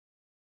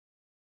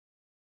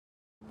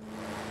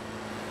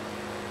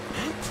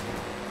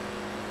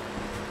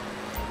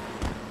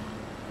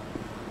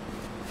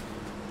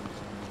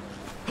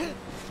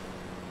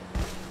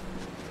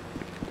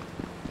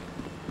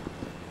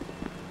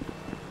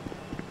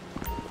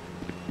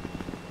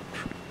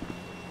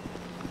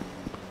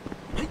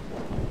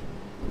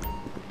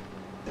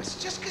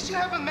you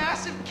have a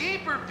massive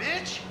gaper,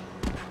 bitch?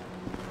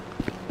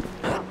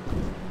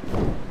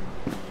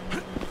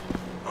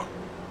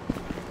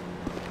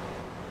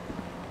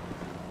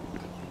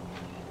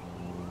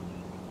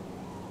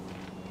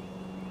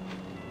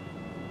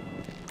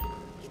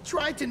 You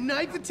tried to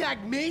knife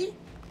attack me?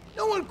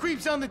 No one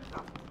creeps on the...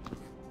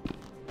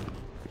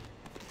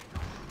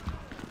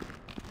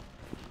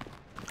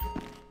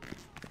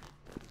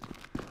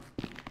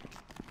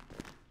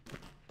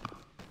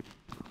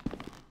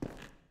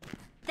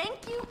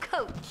 Thank you,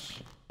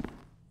 Coach.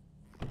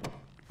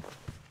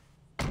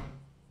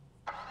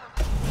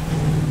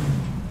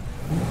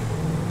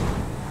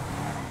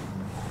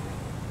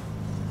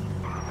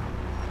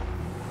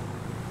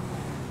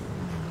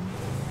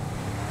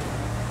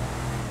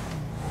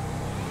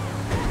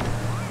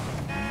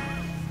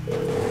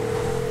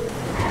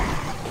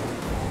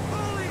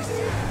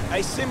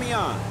 Hey,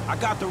 Simeon, I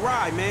got the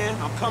ride, man.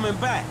 I'm coming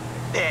back.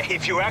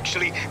 If you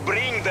actually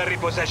bring the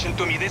repossession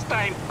to me this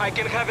time, I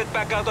can have it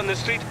back out on the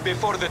street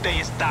before the day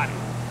is done.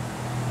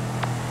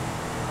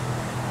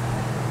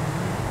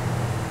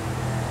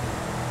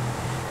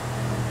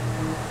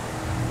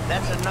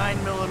 That's a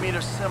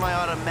 9mm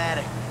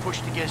semi-automatic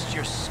pushed against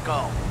your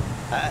skull.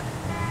 Now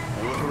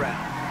look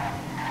around.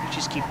 You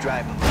just keep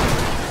driving.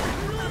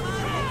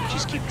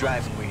 Just keep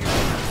driving where you're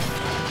going.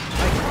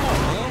 Hey, come on,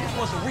 man. This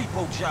was a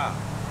repo job.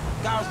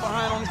 Guy was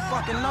behind on his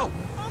fucking note.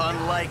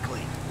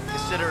 Unlikely,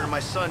 considering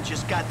my son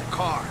just got the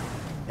car.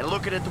 And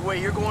looking at the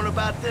way you're going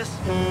about this,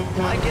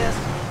 I guess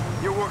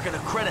you're working a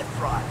credit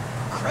fraud.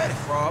 Credit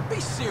fraud? Be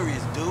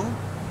serious, dude.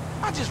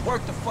 I just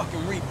worked the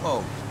fucking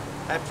repos.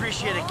 I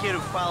appreciate a kid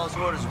who follows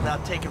orders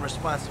without taking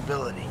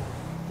responsibility.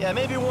 Yeah,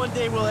 maybe one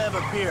day we'll have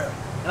a beer,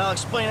 and I'll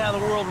explain how the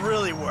world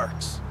really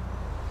works.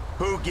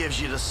 Who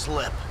gives you the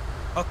slip?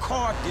 A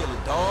car dealer,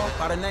 dawg,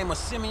 by the name of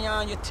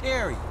Simeon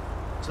Yetarian.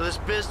 So this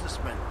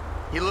businessman,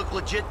 he look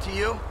legit to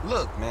you?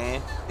 Look,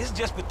 man, it's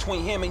just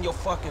between him and your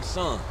fucking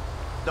son.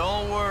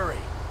 Don't worry.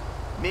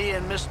 Me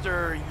and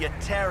Mr.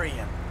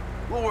 Yetarian,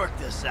 we'll work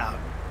this out.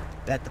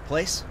 That the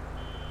place?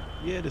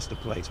 Yeah, this the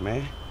place,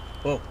 man.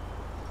 Oh.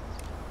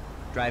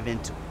 Drive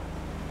into it.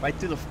 Right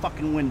through the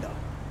fucking window.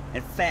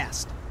 And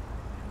fast.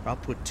 Or I'll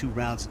put 2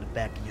 rounds in the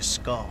back of your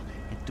skull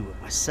and do it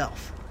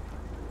myself.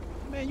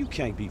 Man, you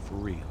can't be for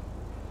real.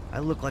 I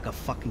look like a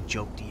fucking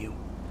joke to you.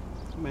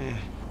 Man,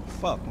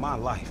 fuck my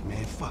life,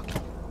 man. Fuck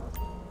it.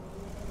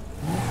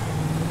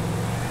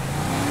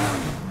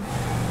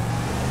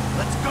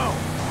 Let's go!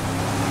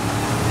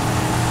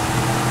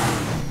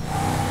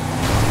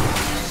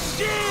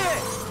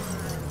 Shit!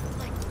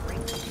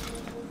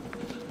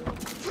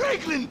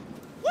 Franklin!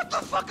 What the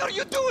fuck are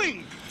you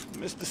doing?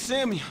 Mr.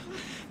 Simeon,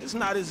 it's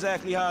not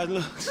exactly how it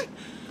looks.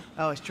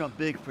 I always trump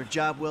big for a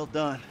job well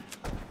done.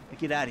 Now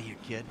get out of here,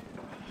 kid.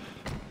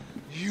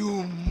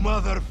 You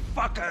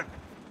motherfucker!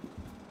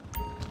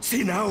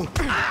 See now?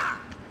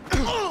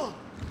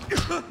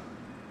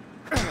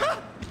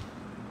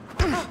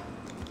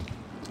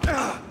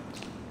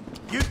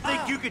 You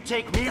think you could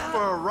take me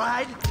for a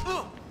ride?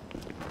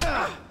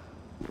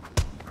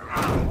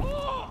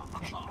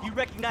 You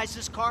recognize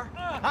this car?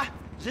 Huh?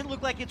 Does it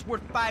look like it's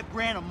worth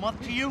 $5 a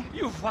month to you?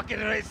 You fucking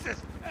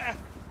racist!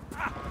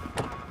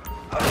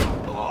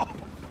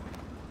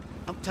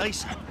 I'll tell you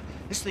something.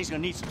 This thing's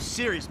gonna need some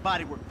serious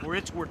body work before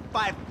it's worth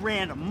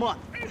 $5 a month.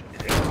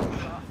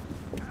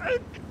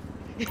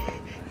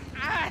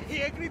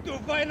 He agreed to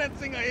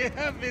financing. I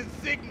have his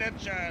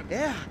signature.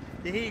 Yeah,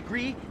 did he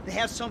agree to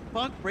have some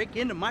punk break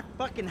into my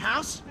fucking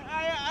house?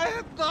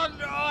 I don't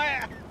know.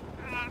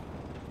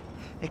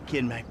 That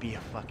kid might be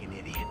a fucking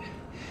idiot,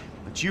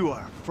 but you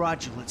are a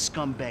fraudulent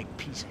scumbag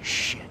piece of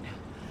shit.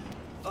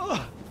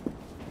 Ugh.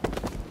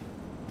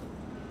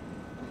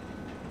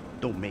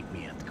 Don't make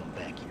me have to come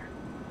back here.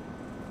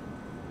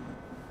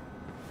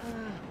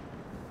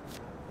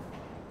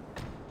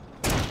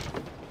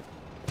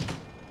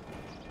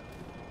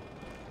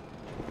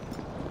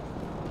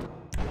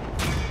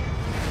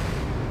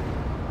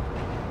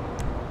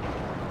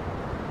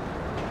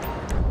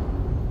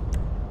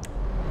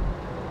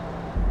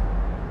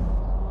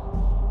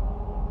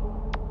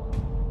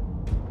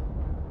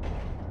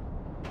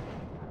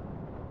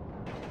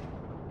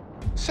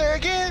 Say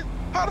again?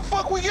 How the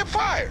fuck we get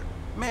fired?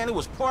 Man, it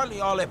was partly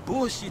all that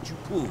bullshit you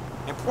pulled,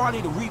 and partly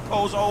the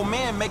repo's old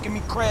man making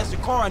me crash the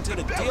car into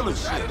the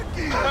dealership.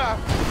 You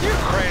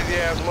crazy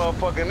ass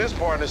motherfucker in this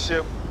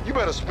partnership. You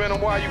better spin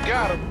them while you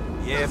got them.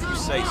 Yeah, if you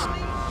say so.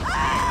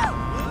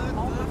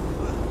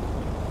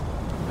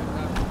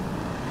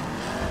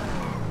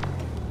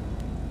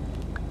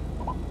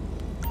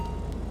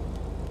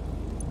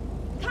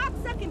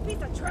 Cocksucking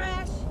piece of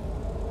trash!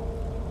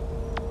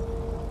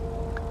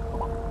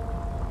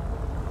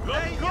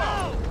 Let's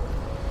go!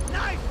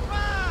 Nice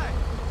ride!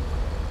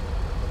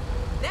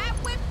 That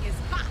whip is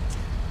hot!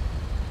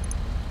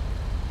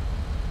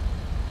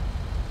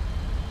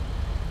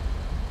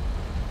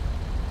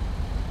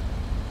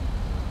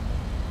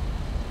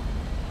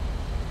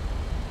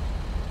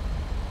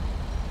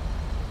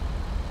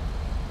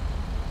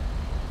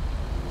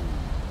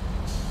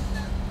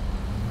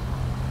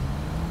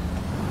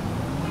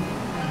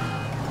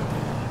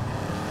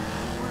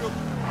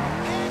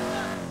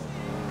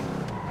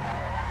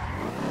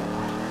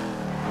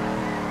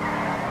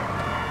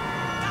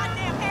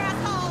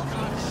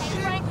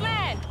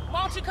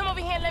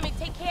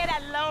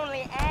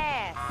 only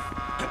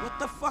asked. What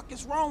the fuck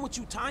is wrong with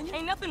you, Tanya?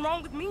 Ain't nothing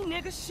wrong with me,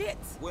 nigga. Shit.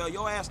 Well,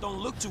 your ass don't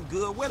look too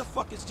good. Where the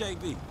fuck is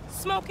JB?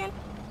 Smoking.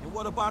 And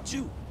what about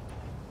you?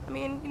 I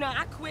mean, you know,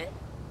 I quit.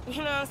 You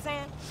know what I'm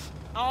saying?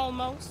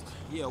 Almost.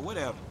 Yeah,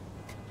 whatever.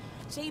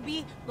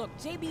 JB, look,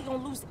 JB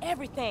gonna lose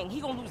everything.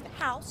 He gonna lose the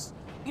house,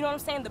 you know what I'm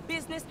saying, the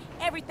business,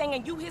 everything,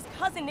 and you his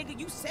cousin, nigga,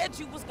 you said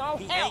you was gonna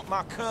He help. ain't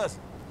my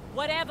cousin.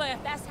 Whatever,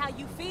 if that's how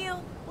you feel.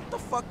 What the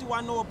fuck do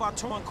I know about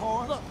towing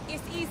cars? Look,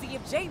 it's easy.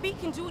 If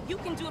JB can do it, you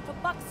can do it, for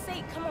fuck's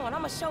sake. Come on,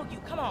 I'ma show you.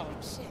 Come on.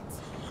 Shit.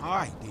 All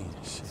right, then.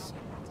 Shit.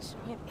 Show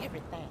him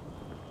everything.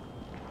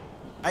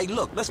 Hey,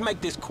 look, let's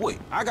make this quick.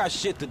 I got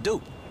shit to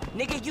do.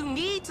 Nigga, you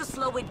need to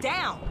slow it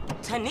down.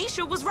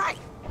 Tanisha was right.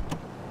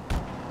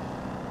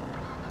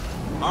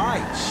 All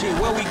right, shit,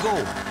 where we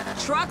going?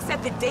 Trucks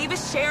at the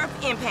Davis Sheriff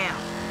Impound.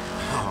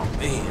 Oh,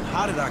 man,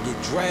 how did I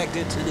get dragged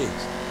into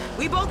this?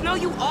 We both know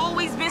you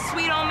always been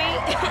sweet on me.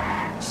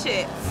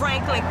 Shit,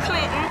 Franklin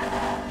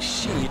Clinton.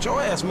 Shit,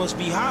 your ass must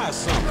be high or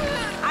something.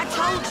 I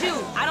told you,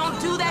 I don't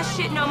do that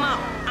shit no more.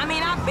 I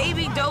mean, I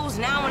baby doze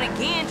now and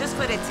again just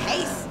for the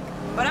taste.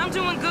 But I'm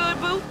doing good,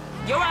 boo.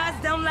 Your eyes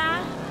don't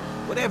lie.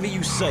 Whatever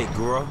you say,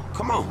 girl.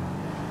 Come on.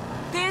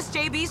 There's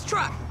JB's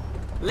truck.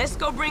 Let's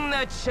go bring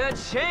the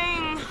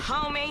cha-ching,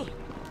 homie.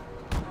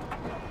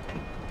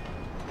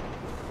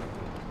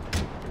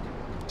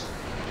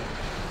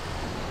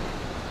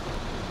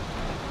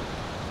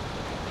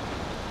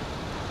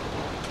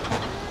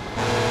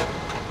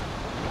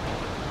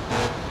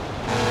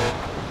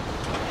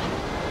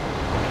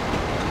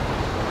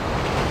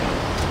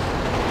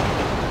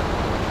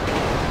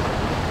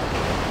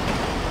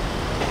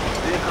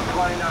 Vehicle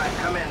 29,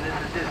 come in. This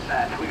is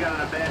dispatch. We got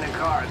an abandoned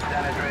car at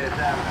San Andreas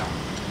Avenue.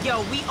 Yo,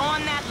 we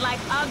on that like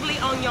ugly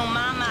on your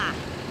mama.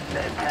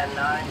 10-9,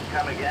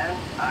 come again?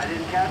 I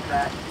didn't catch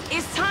that.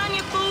 It's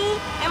Tanya,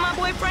 fool, and my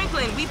boy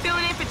Franklin. We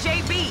filling in for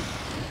JB.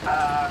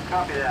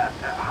 Copy that.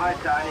 Hi,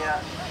 Tanya.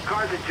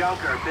 Car's a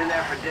junker. Been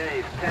there for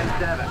days.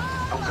 10-7.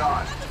 I'm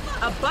gone.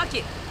 A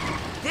bucket.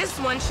 This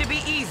one should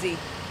be easy.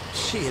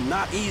 Shit,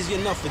 not easy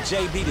enough for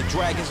JB to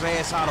drag his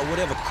ass out of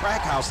whatever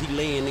crack house he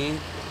laying in.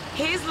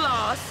 His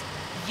loss,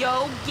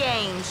 yo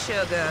gain,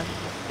 sugar.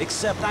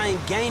 Except I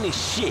ain't gaining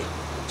shit,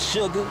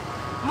 sugar.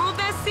 Move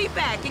that seat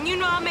back, and you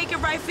know I'll make it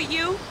right for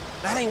you.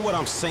 That ain't what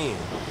I'm saying.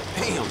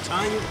 Damn,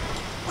 Tanya.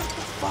 What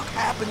the fuck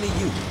happened to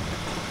you?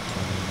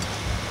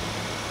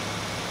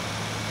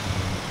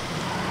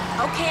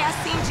 Okay, I've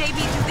seen JB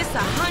do this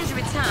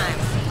 100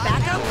 times.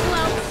 Back up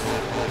close.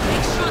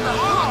 Make sure the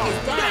hook is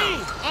down.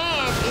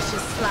 And it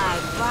should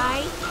slide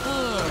right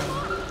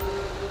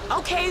in.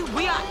 Okay,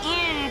 we are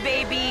in,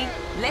 baby.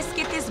 Let's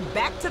get this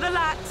back to the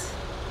lot.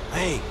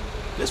 Hey,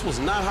 this was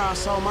not how I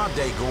saw my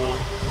day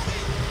going.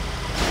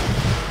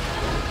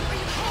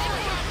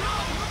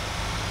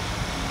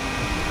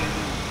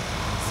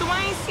 So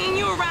I ain't seen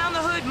you around the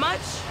hood much?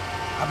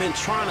 I've been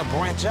trying to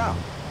branch out.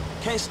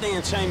 Can't stay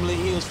in Chamberlain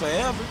Hills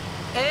forever.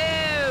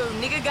 Oh,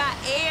 nigga got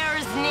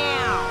airs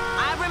now.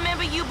 I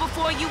remember you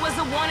before you was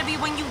a wannabe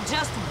when you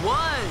just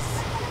was.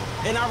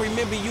 And I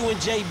remember you and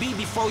JB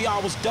before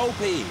y'all was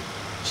dopehead.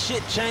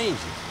 Shit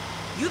changes.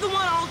 You the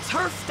one all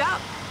turfed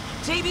up.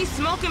 JB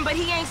smoking, but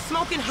he ain't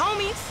smoking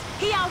homies.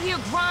 He out here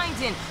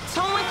grinding,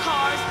 towing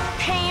cars,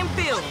 paying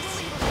bills.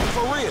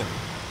 For real.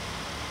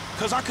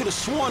 Cause I could've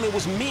sworn it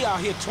was me out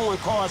here towing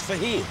cars for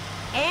him.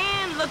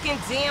 And looking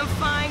damn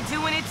fine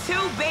doing it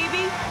too,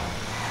 baby.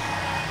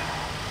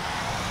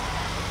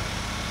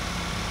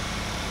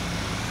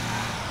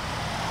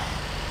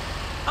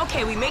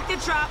 Okay, we make the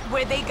drop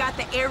where they got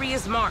the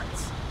areas marked.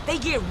 They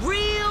get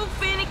real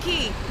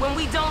finicky when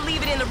we don't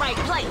leave it in the right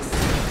place.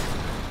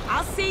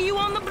 I'll see you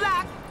on the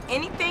block.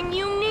 Anything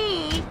you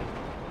need,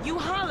 you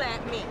holler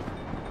at me.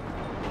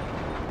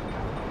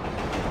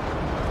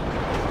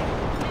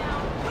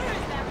 Now, where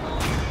is that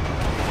fool?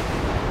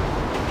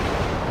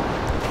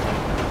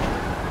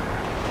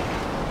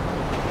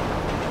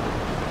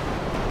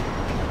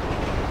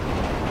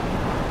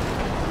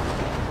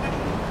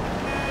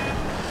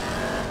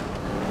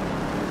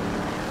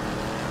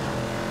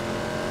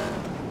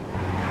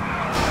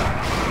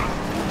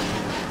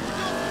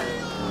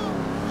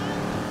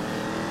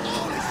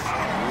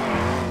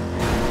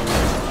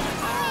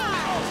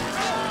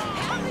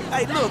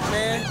 Hey, look,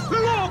 man.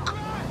 Look!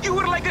 You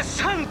were like a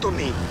son to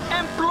me.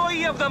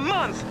 Employee of the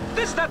month.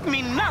 Does that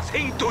mean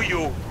nothing to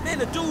you? Man,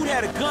 the dude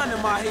had a gun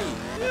in my head.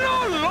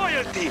 No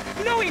loyalty,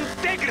 no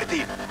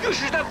integrity. You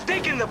should have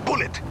taken the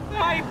bullet.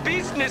 My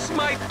business,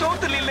 my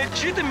totally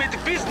legitimate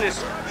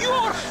business.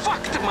 You're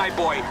fucked, my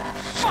boy.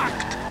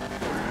 Fucked.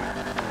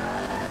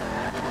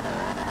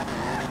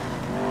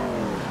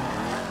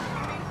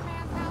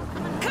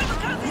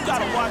 You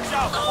gotta watch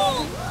out,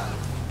 fool.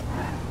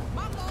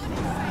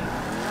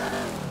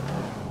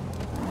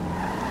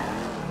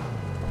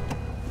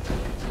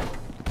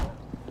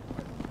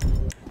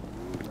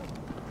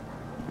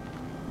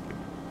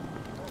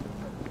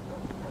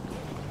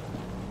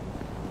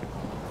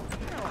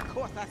 Of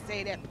course I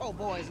say that po'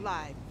 boy's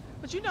live.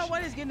 But you know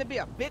what? It's getting to be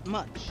a bit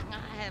much.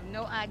 I have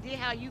no idea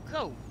how you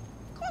cope.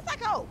 Of course I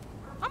cope.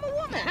 I'm a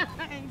woman.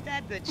 Ain't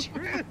that the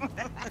truth?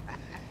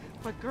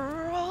 But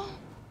girl,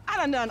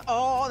 I done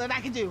all that I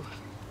can do.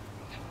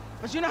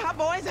 But you know how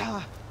boys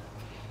are.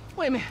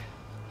 Wait a minute.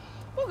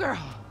 Oh, girl.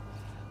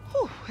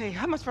 Whew, hey,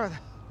 how much further?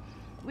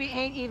 We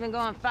ain't even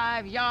gone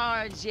 5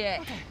 yards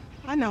yet. Okay,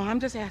 I know, I'm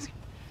just asking.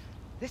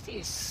 This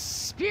is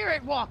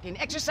spirit walking.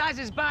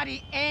 Exercises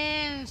body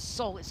and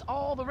soul. It's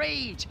all the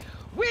rage.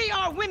 We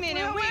are women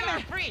and we are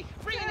free.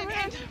 Free in the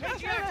end of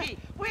patriarchy.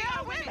 We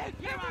are women.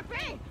 You are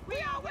free. We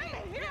are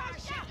women. Here are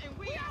shouting.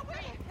 We are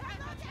women.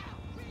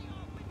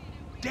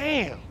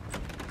 Damn.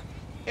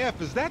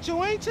 F, is that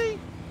your auntie?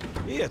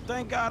 Yeah,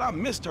 thank God I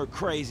missed her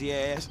crazy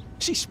ass.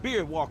 She's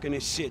spirit walking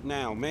this shit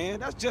now, man.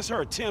 That's just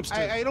her attempts to...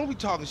 Hey, don't be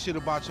talking shit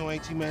about your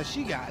auntie, man.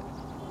 She got it.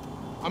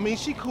 I mean,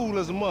 she cool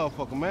as a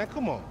motherfucker, man.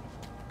 Come on.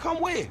 Come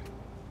where?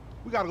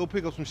 We gotta go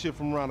pick up some shit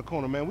from around the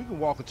corner, man. We can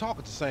walk and talk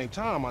at the same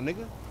time, my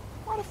nigga.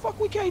 Why the fuck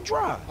we can't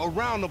drive?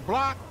 Around the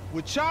block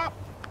with Chop?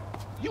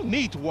 You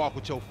need to walk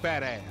with your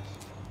fat ass.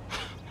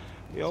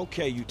 Yeah,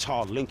 okay, you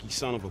tall, linky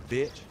son of a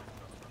bitch.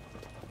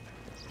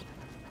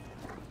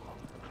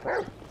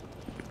 Come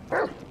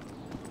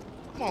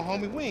on,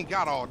 homie, we ain't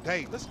got all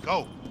day. Let's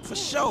go. For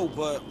sure,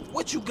 but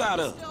what you got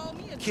up?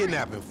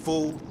 Kidnapping,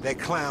 fool. That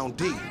clown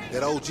D.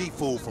 That OG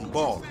fool from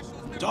Ballers.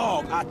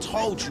 Dog, I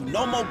told you,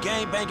 no more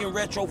gang-banging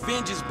retro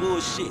vengeance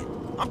bullshit.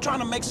 I'm trying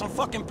to make some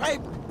fucking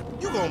paper.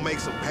 You gonna make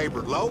some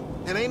paper, Lo,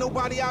 and ain't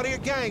nobody out here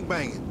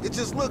gang-banging. It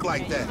just look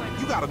like that.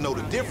 You gotta know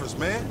the difference,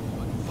 man.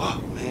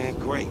 Fuck, man,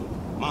 great.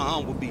 My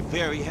aunt would be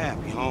very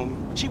happy,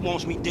 homie. She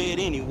wants me dead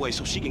anyway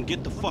so she can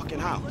get the fucking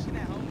house.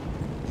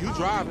 You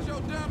driving.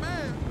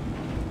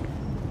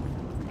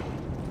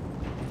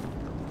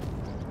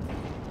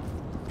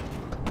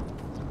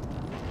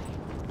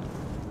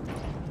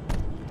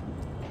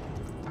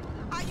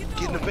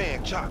 Get in the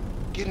van, Chop.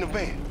 Get in the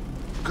van.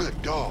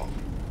 Good dog.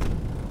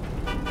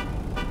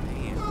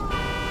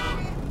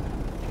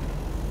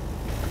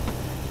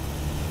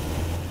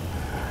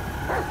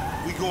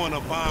 We going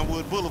up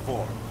Vinewood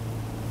Boulevard.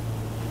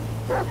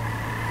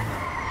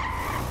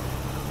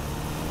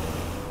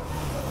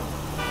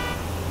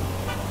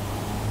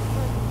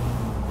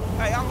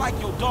 Hey, I like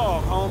your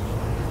dog, homie.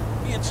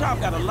 Me and Chop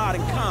got a lot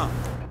in common.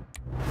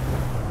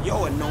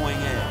 Yo annoying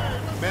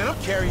ass. Man, I'm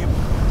carrying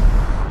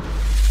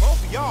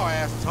both of y'all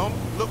asses, homie.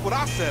 Look what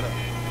I set up.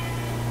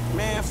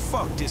 Man,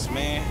 fuck this,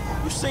 man.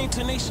 You seen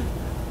Tanisha?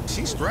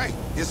 She straight.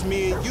 It's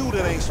me and you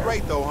that ain't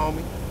straight, though,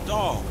 homie.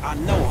 Dog, I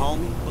know,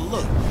 homie, but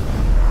look.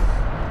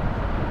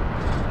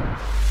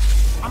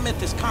 I met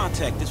this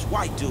contact, this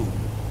white dude.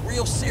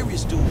 Real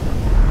serious dude.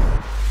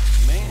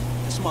 Man,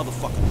 this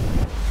motherfucker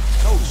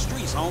know the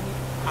streets, homie.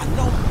 I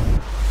know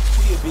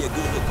he'll be a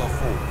good hookup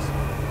for us.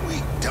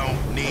 We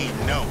don't need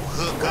no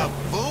hookup,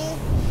 fool.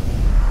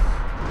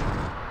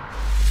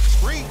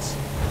 Streets.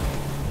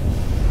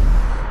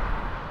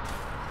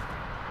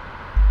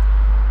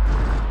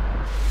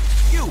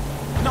 You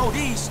know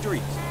these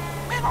streets.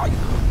 Man, all you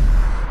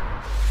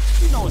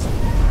know it's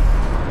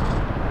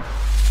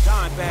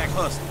dime bag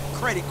hustling,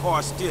 credit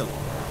card stealing,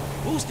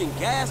 boosting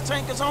gas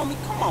tankers on me?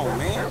 Come on,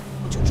 man.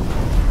 What you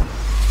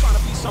trying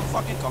to be some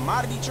fucking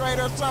commodity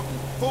trader or something?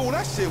 Fool,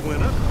 that shit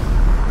went up.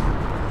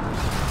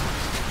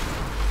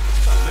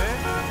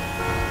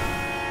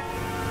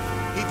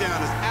 He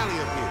down this alley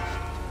up here.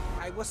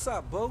 Hey, what's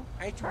up, boo?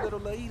 Ain't you little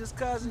Laida's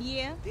cousin?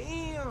 Yeah.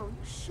 Damn,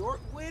 you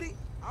short with it?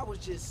 I was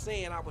just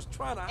saying, I was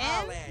trying to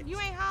holler at you.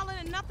 You ain't hollering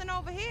at nothing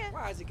over here.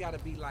 Why is it gotta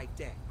be like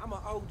that? I'm an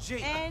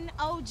OG. And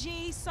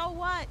OG, so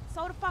what?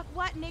 So the fuck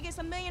what, nigga? It's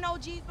a million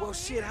OGs Well,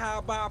 shit, how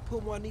about I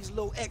put one of these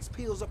little X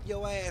pills up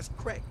your ass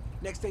crack?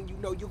 Next thing you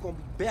know, you're gonna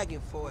be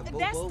begging for it, boo-boo.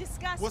 That's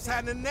disgusting. What's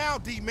happening now,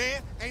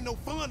 D-man? Ain't no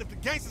fun if the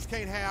gangsters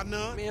can't have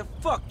none. Man,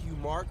 fuck you,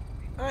 Mark.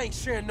 I ain't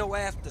sharing no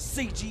ass to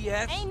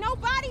CGS. Ain't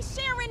nobody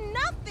sharing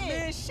nothing.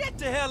 Man, shut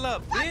the hell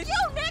up, bitch. Fuck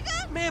you,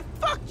 nigga. Man,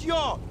 fuck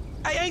y'all.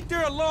 Hey, ain't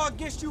there a law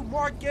against you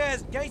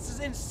mark-ass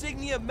gangsters,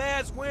 insignia,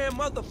 mask-wearing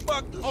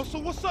motherfuckers? Oh, so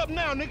what's up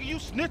now, nigga? You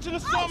snitching or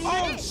something,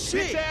 nigga?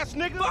 Shit. Bitch-ass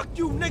nigga. Fuck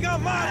you, nigga.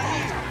 I'm out of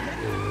here.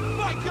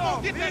 Fuck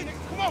y'all, Get that bitch.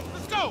 nigga. Come on,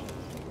 let's go.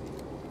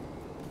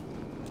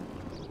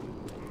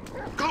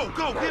 Go,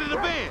 get in the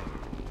van.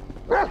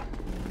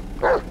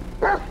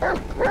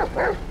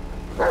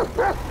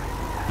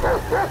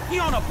 He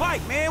on a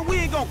bike, man. We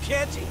ain't gonna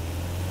catch him.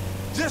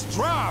 Just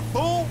drive,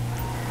 fool.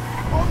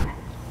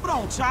 Put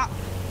on, Chop.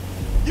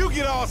 You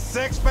get all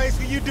sex-faced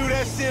when you do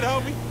that shit,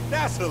 homie.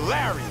 That's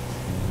hilarious.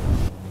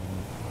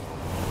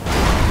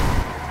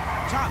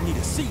 Chop need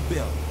a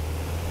seatbelt.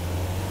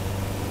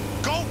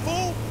 Go,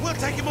 fool. We'll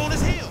take him on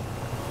his heel.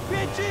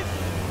 Bitches.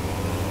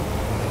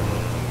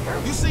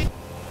 You see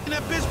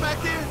that bitch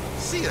back there?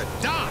 She a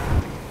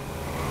dime.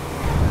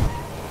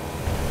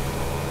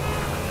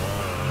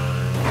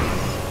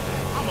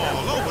 I'm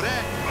all over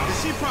that. And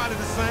she probably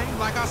the same.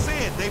 Like I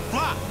said, they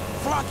block.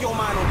 Flock your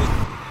mind on this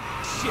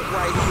shit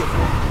right here,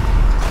 bro.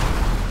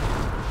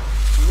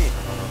 Man,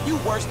 you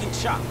worse than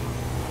Chop.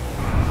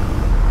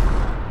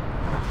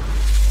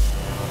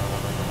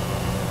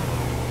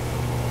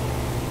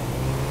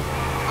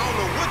 I don't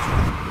know what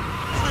you're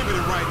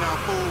tripping right now,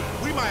 fool.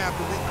 We might have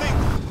to rethink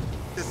this.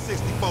 this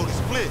 60-40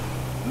 split.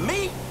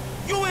 Me?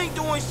 You ain't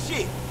doing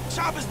shit.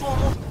 Chopper's doing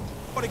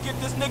more to get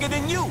this nigga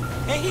than you,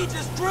 and he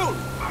just drilled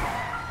it.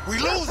 We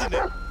losing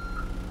it.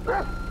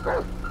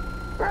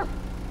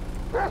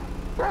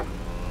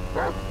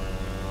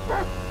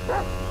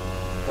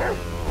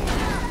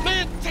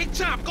 Man, take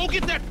Chop. Go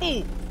get that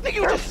fool. Nigga,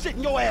 you just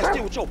sitting your ass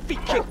there with your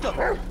feet kicked up.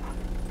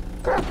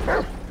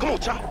 Come on,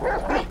 Chop.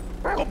 Come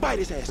on. Go bite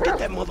his ass. Get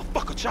that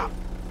motherfucker, Chop.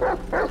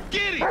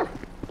 Get him.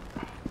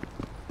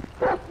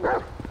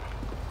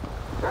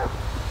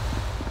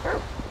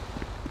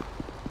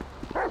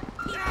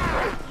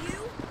 You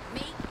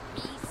make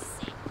me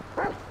sick.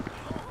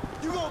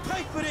 You gonna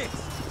pay for this.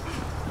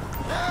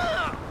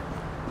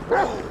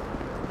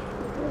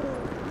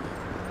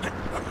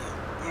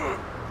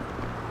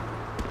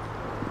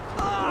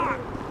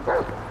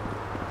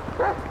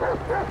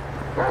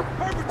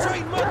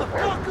 Perpetrating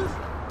motherfuckers!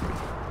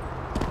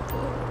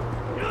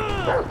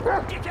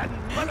 Get that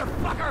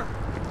motherfucker!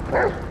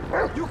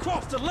 You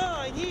crossed the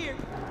line here!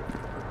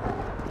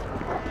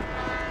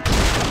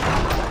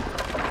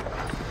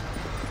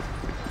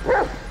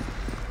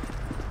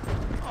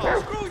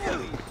 Oh, screw you!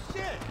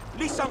 Shit! At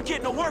least I'm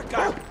getting a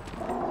workout!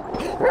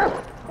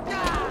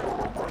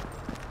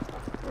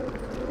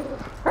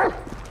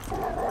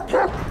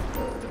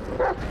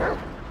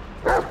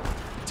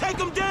 Take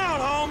him down,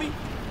 homie!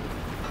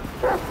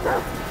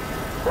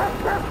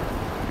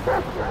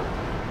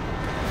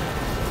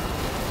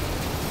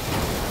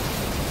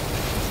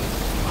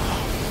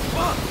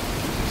 Fuck!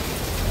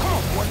 Come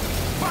on, boy!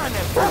 Find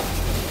that boy!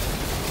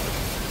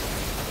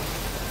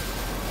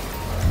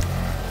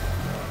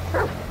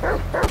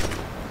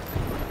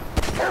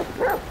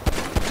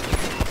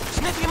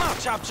 Sniff him out,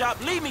 Chop Chop.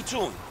 Lead me to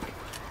him.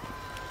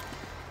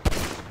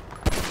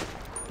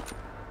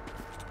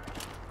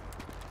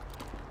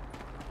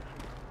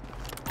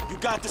 You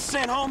got the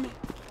scent, homie?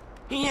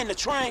 He in the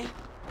train.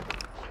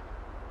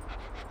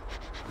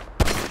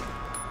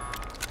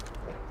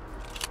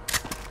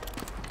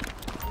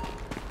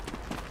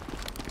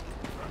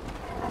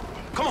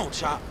 Come on,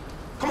 Chop.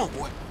 Come on,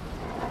 boy.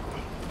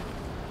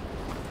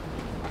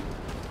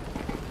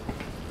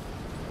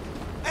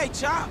 Hey,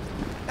 Chop.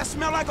 That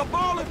smell like a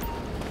baller.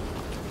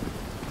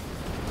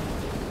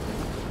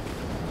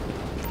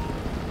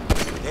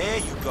 There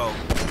you go.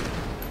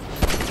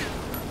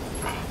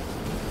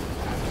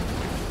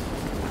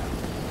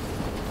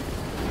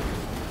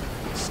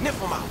 Sniff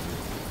him out.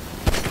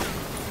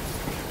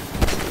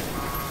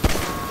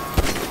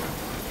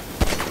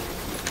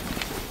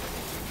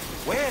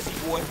 Where is he,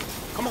 boy?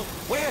 Come on,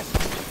 where is he?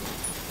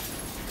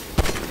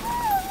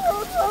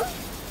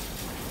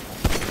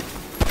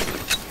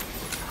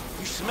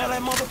 You smell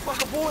that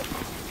motherfucker, boy?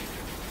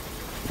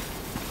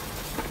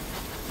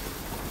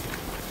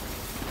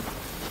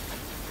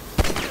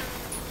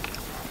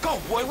 Go,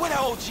 boy, where that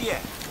OG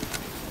at?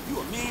 You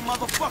a mean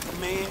motherfucker,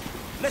 man.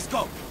 Let's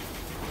go.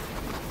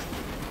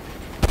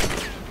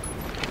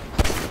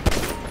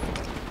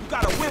 You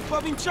got a whiff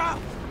of him, Chop?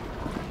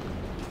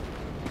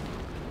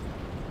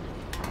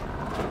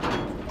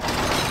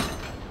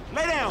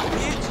 Lay down,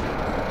 bitch.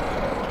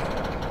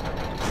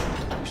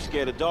 You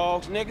scared of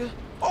dogs, nigga?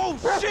 Oh,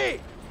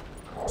 shit!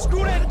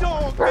 Screw that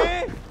dog,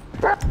 man!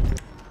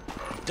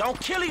 Don't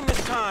kill him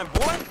this time,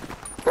 boy.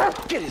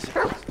 Get his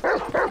ass.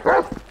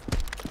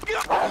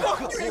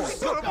 Fuck you,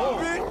 son of a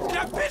bitch!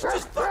 That bitch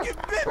just fucking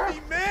bit me,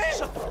 man!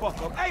 Shut the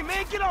fuck up. Hey,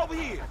 man, get over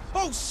here!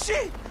 Oh,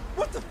 shit!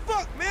 What the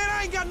fuck, man?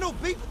 I ain't got no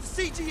beef with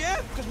the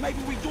CGF. Because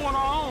maybe we doing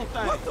our own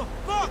thing. What the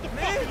fuck,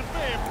 man?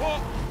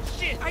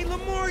 Shit! Hey,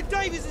 Lamar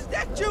Davis, is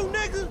that you,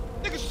 nigga?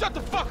 Nigga, shut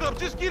the fuck up.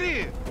 Just get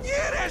in.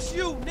 Yeah, that's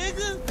you,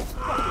 nigga.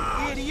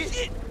 Fucking idiot.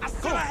 Shit. I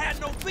said I had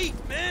no beef,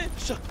 man.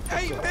 Shut the fuck up.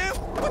 Hey, man,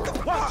 what the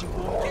fuck?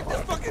 Get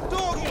this fucking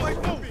dog away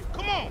from me.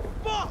 Come on.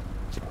 Fuck!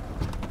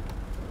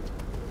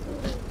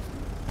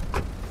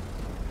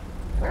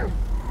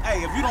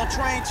 Hey, if you don't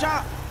train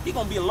Chop, he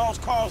gonna be a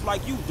lost cause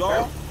like you,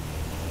 dog.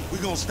 We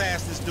gonna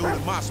stash this dude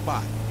in my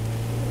spot.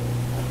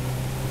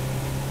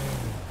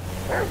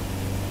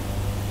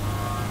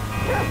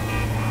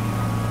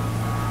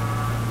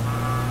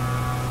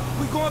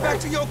 We going back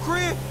to your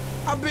crib?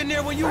 I've been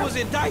there when you was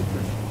in diapers.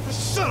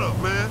 Just shut up,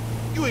 man.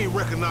 You ain't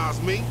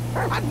recognize me.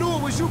 I knew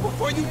it was you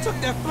before you took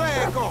that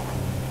flag off.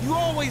 You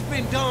always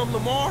been dumb,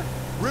 Lamar.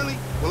 Really?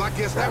 Well, I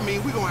guess that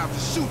means we gonna have to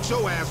shoot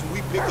your ass when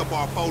we pick up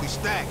our 40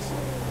 stacks.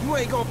 You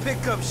ain't gonna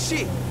pick up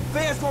shit.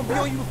 Fans gonna be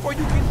on you before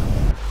you can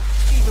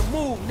even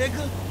move,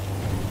 nigga.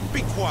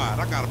 Be quiet.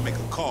 I gotta make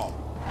a call.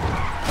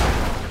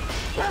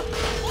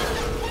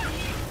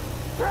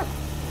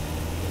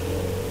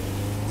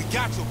 We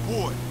got your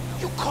boy.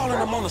 You calling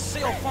them on a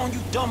cell phone, you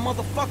dumb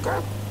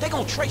motherfucker? They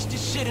gonna trace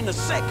this shit in a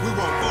sec. We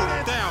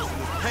want 40,000.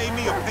 Pay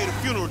me or pay the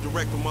funeral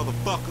director,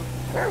 motherfucker.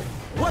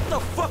 What the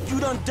fuck you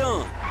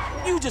done?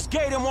 You just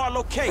gave them our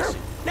location.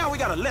 Now we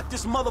gotta let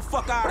this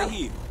motherfucker out of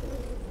here.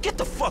 Get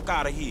the fuck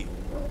out of here.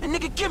 And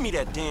nigga, give me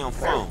that damn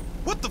phone.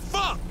 What the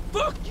fuck?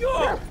 Fuck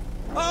y'all!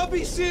 I'll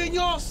be seeing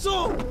y'all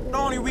soon! The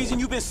only reason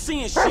you been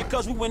seeing shit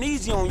cause we went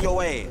easy on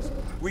your ass.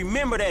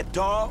 Remember that,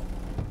 dog?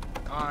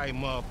 All right,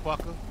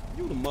 motherfucker.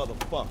 You the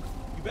motherfucker.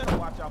 You better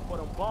watch out for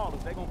them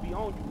ballers. They gonna be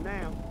on you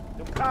now.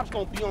 Them cops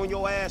gonna be on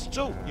your ass,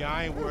 too. Yeah,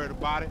 I ain't worried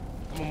about it.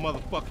 I'm a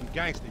motherfucking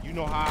gangster. You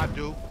know how I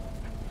do.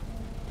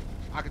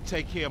 I can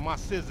take care of my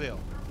sizzle.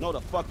 No, the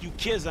fuck you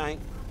kids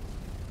ain't.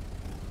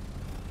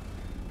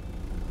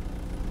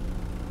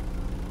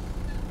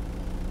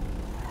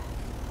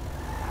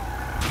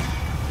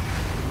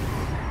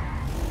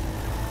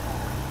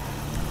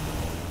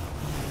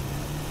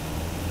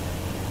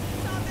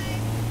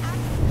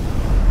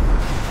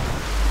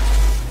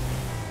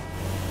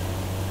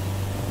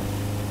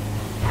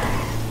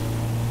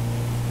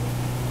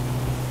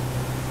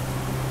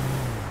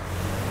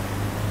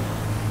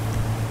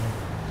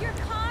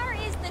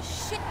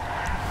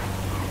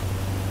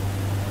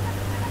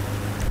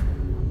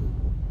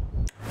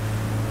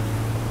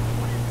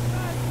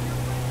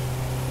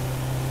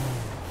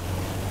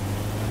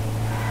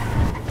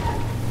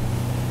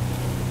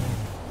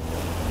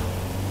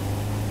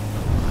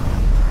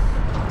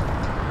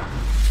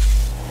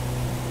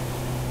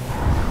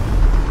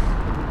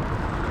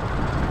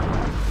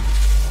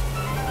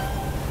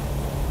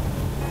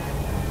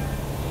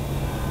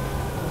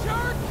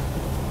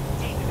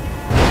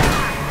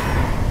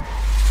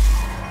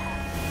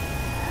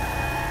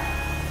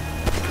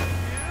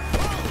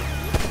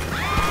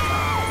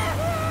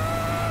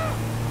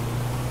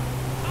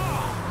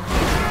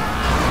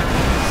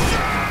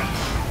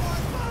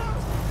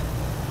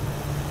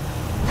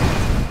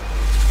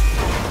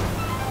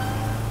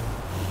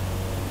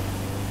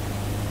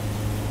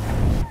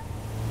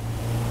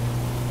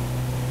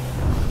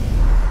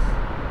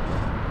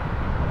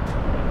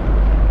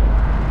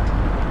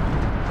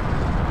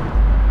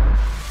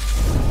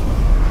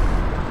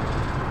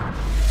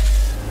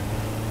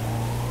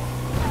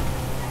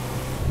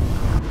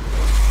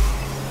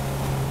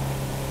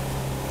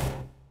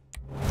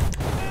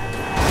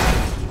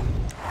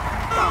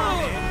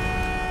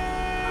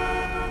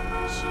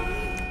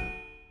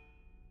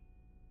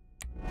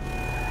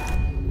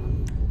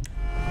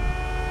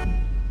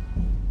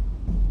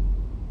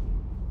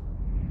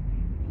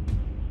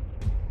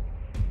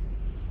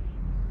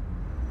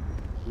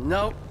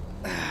 Nope.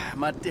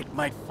 My dick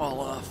might fall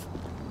off.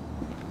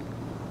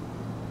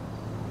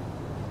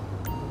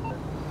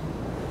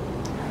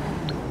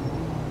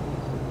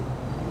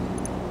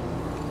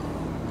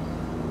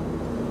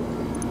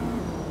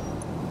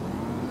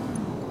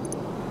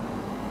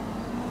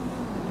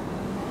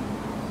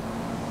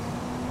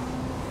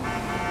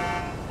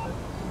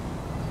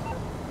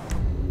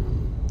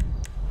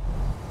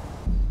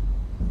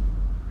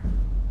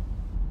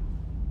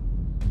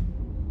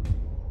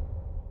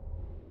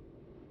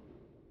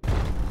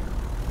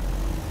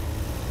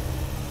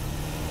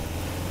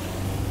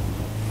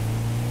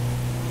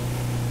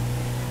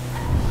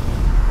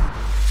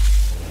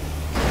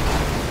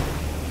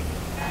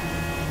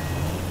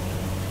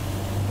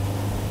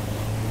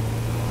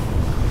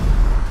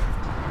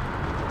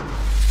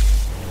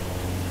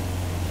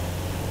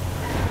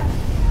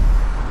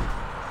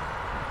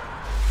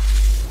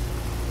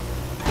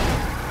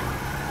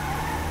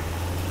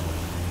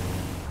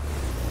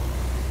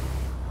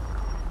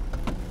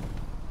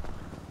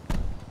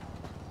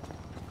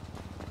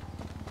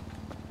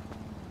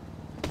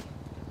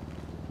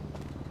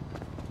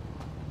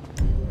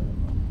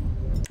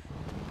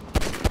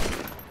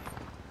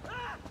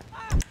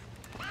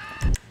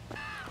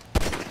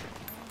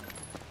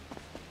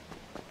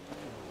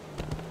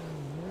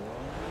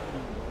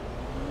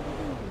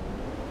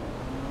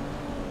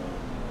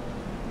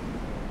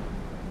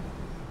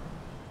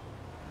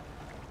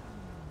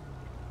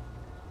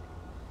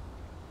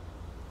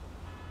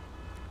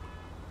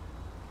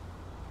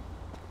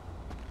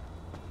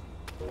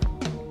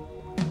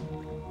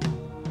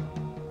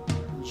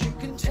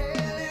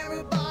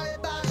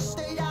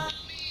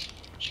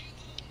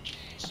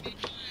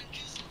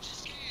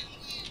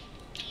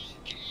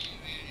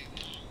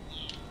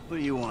 What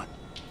do you want?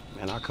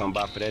 Man, I come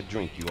by for that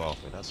drink you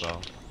offered, that's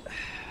all.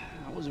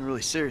 I wasn't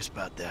really serious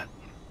about that.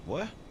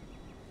 What?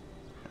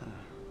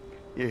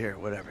 You're here,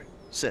 whatever.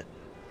 Sit.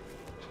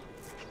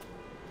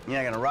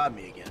 You're not gonna rob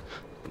me again.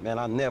 Man,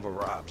 I never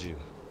robbed you.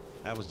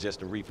 That was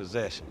just a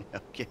repossession.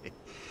 Okay.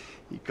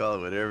 You call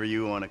it whatever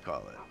you want to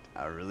call it.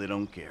 I really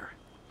don't care.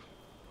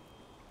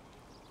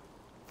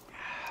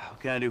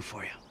 What can I do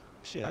for you?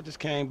 Shit, I just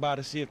came by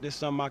to see if there's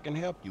something I can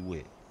help you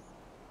with.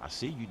 I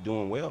see you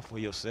doing well for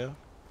yourself.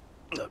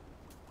 Look,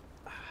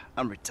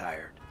 I'm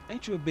retired.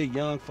 Ain't you a bit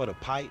young for the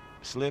pipe,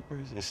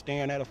 slippers, and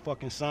staring at a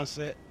fucking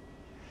sunset?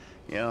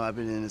 You know, I've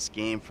been in this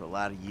game for a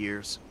lot of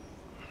years,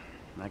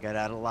 and I got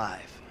out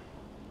alive.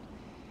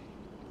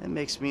 That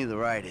makes me the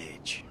right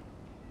age.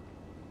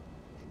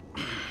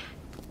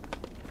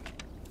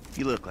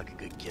 You look like a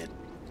good kid.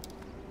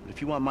 But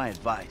if you want my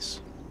advice,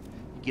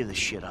 you give this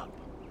shit up.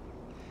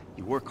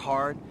 You work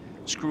hard,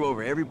 screw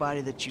over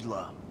everybody that you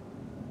love.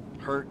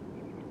 Hurt,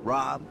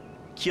 rob,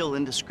 kill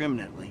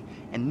indiscriminately,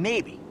 and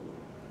maybe,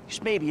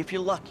 just maybe if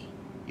you're lucky,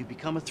 you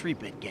become a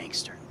 3-bit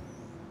gangster.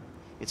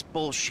 It's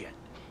bullshit.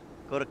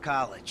 Go to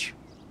college.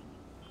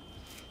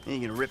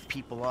 Then you're gonna rip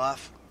people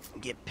off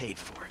and get paid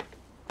for it.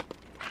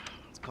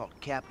 It's called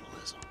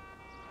capitalism.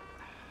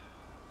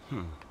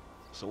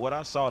 So what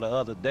I saw the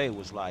other day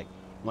was like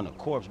when a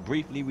corpse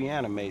briefly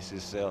reanimates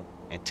itself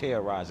and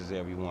terrorizes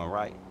everyone,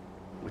 right?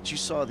 What you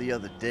saw the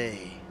other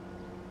day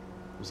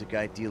was a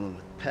guy dealing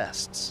with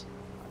pests.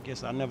 I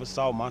guess I never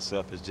saw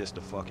myself as just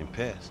a fucking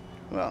pest.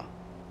 Well,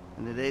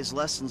 and today's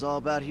lesson's all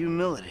about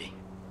humility.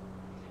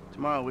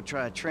 Tomorrow we'll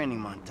try a training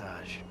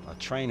montage. A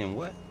training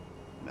what?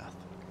 Nothing.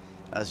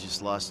 I was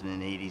just lost in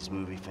an 80s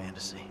movie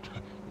fantasy.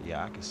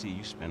 Yeah, I can see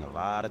you spend a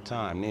lot of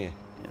time there.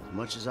 Yeah, as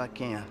much as I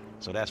can.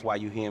 So that's why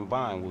you here in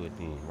Vinewood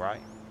then,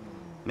 right?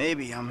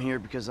 Maybe I'm here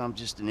because I'm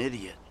just an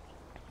idiot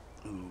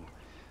who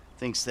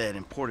thinks that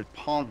imported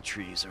palm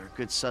trees are a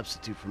good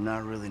substitute for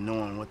not really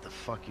knowing what the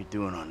fuck you're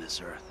doing on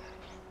this earth.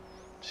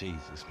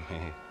 Jesus,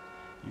 man.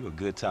 You a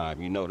good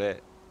time, you know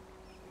that?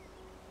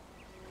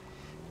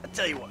 I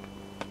tell you what.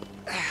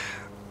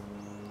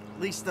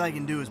 Least I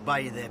can do is buy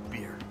you that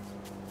beer.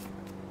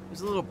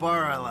 There's a little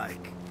bar I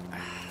like.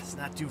 It's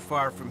not too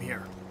far from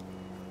here.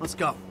 Let's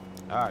go.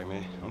 All right,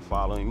 man. I'm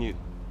following you.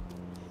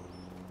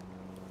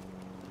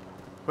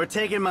 We're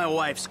taking my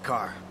wife's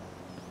car.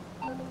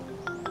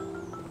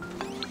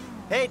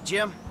 Hey,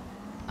 Jim.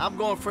 I'm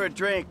going for a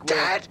drink.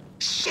 Dad!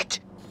 Shit!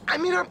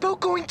 I'm in our boat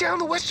going down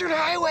the Western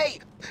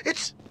Highway!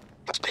 It's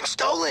been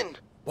stolen!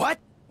 What?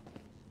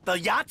 The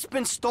yacht's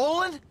been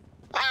stolen?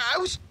 I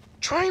was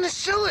trying to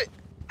sell it.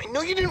 I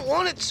know you didn't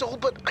want it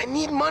sold, but I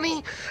need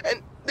money,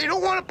 and they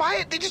don't want to buy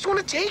it. They just want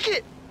to take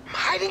it. I'm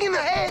hiding in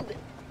the head.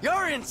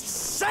 You're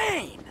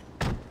insane!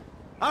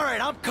 All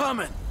right, I'm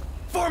coming.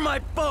 For my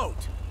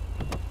boat!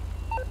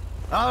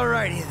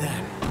 Alrighty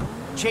then.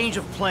 Change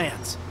of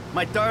plans.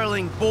 My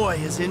darling boy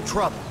is in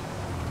trouble.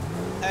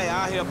 Hey,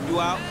 I'll help you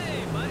out.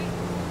 Hey, buddy.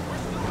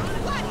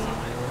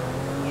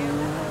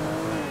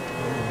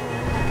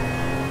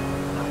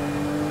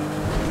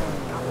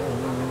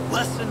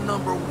 Lesson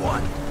number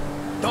 1.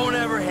 Don't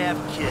ever have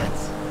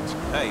kids.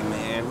 Hey,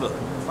 man, look.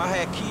 If I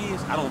had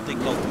kids, I don't think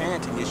no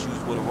parenting issues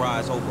would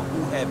arise over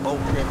who had boat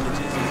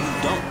privileges and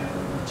who don't.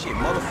 Shit,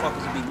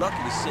 motherfuckers would be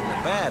lucky to sit in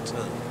a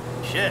bathtub.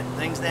 Shit,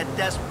 things that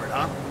desperate,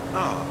 huh?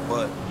 Nah,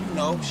 but, you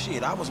know,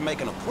 shit, I was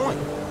making a point.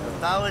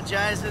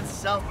 Pathologizing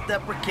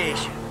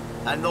self-deprecation.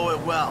 I know it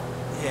well.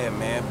 Yeah,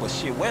 man, but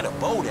shit, where the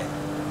boat at?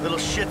 Little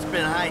shit's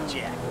been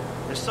hijacked.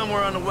 They're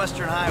somewhere on the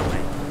Western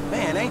Highway.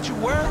 Man, ain't you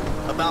worried?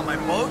 About my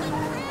boat?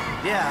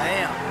 Yeah, I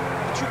am.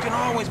 But you can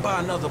always buy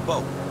another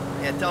boat.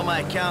 Yeah, tell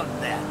my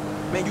accountant that.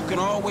 Man, you can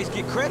always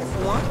get credit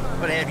for one.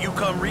 But have you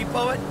come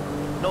repo it?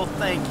 No,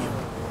 thank you.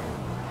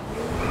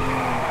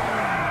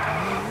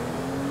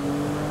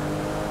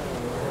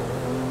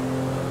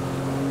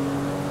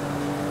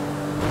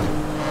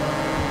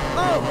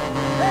 Oh,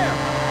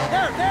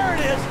 there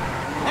it is.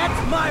 That's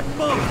my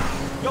boat.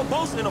 Your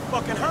boat's in a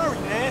fucking hurry,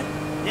 man.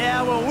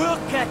 Yeah, well, we'll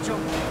catch him.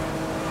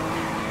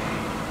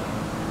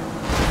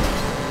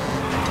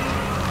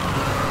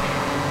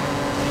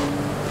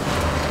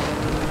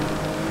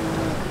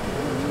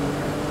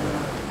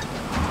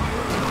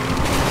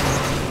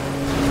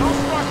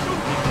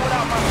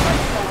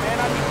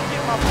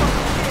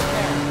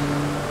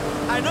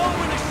 I know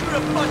when to shoot a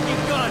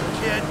fucking gun,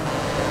 kid.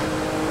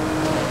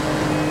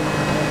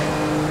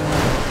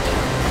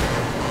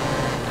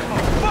 Oh,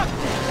 fuck!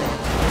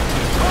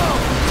 Oh,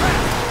 crap!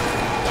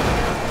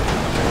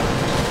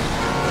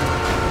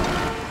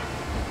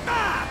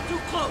 Ah,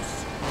 too close.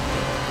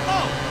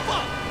 Oh,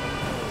 fuck!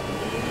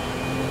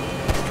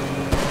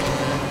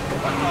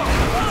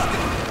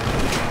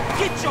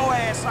 Get your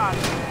ass out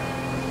of here!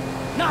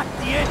 Not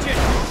the engine!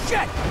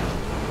 Shit!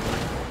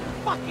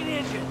 Fucking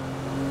engine!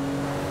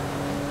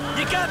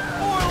 You got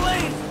 4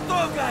 lanes to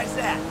throw guys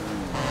at!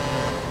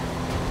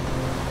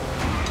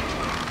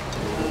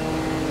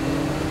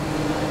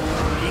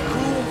 Be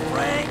cool,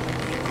 Frank.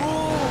 Be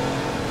cool.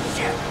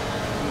 Shit!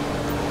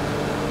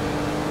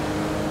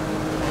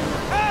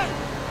 Hey!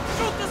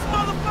 Shoot this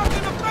motherfucker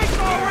in the face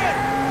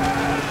already!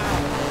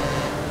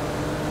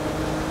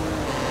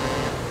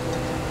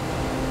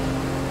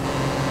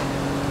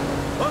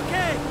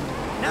 Okay,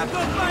 now go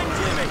find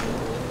Jimmy!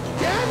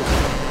 Dad?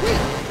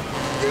 Wait!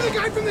 You're the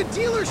guy from the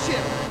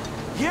dealership!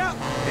 Yep,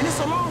 and it's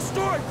a long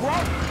story, bro.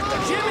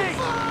 Jimmy!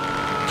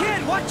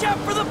 Kid, watch out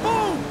for the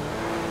boom!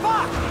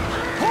 Fuck!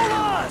 Hold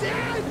on!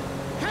 Dad!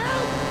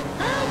 Help!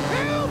 Help!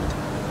 Help!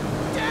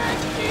 Dad,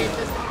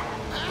 Jesus!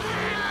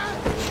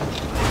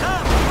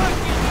 Stop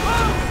fucking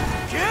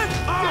moving, kid!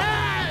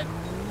 Dad!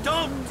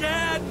 Don't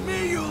dad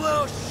me, you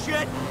little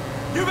shit!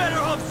 You better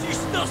hope she's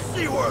still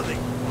seaworthy!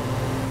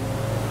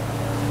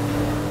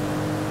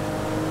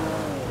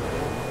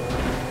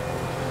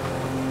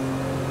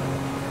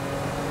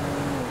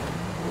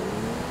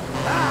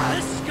 Ah,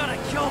 this is gonna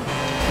kill me!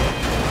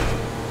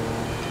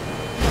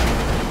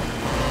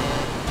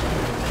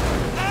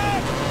 Hey,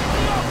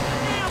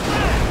 damn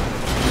back!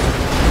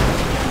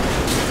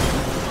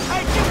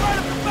 Hey, get right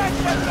up and back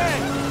that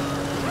thing!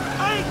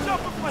 I ain't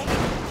jumping for him.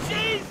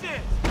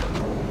 Jesus!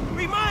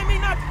 Remind me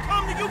not to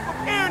come to you for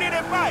parenting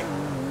advice.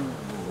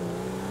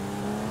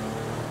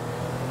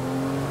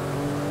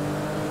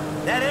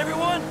 That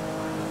everyone?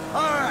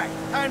 All right,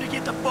 time to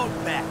get the boat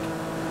back.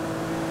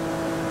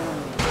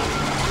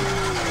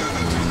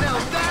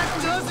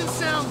 doesn't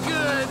sound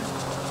good.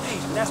 Hey,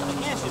 that's the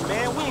engine,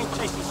 man. We ain't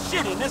chasing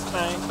shit in this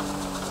thing.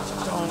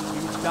 Don't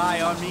you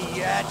die on me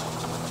yet.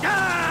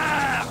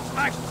 Ah!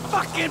 My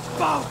fucking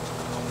boat!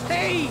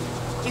 Hey!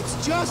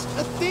 It's just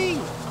a thing.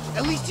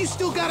 At least you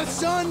still got a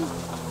son.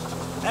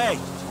 Hey,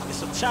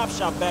 it's a chop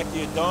shop back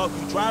there, dog.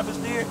 You drive us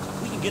there,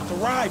 we can get the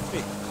ride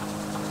fixed.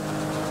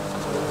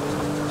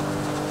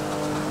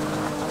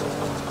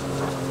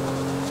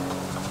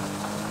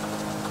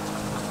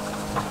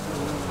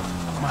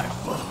 My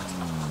boat.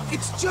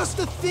 It's just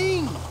a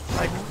thing.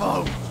 My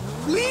boat.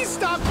 Please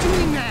stop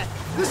doing that.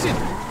 Listen,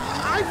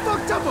 I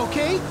fucked up,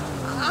 okay?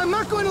 I'm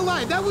not going to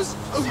lie. That was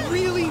a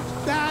really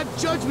bad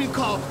judgment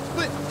call.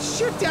 But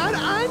shit, Dad,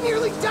 I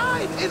nearly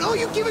died. And all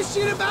you give a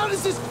shit about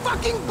is this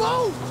fucking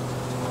boat.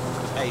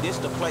 Hey, this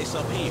the place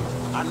up here.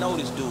 I know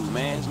this dude,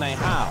 man. His name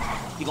Hal.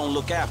 He gonna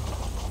look after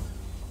him.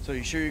 So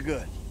you sure you're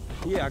good?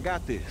 Yeah, I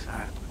got this. All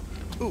right.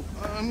 Ooh,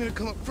 I'm gonna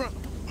come up front.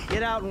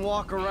 Get out and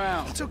walk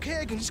around. It's okay,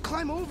 I can just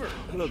climb over.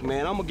 Look,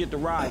 man, I'm gonna get the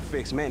ride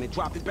fixed, man, and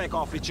drop it back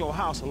off at your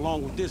house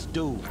along with this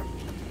dude.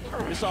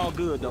 It's all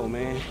good, though,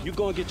 man. You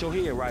gonna get your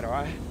head right, all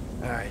right?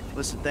 All right,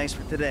 listen, thanks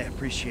for today.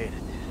 Appreciate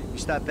it. You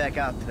stop back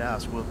out to the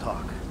house, we'll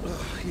talk.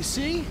 You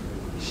see?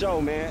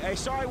 Show, man. Hey,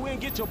 sorry we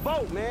didn't get your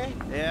boat, man.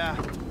 Yeah.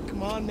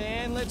 Come on,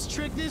 man. Let's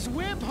trick this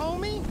whip,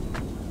 homie.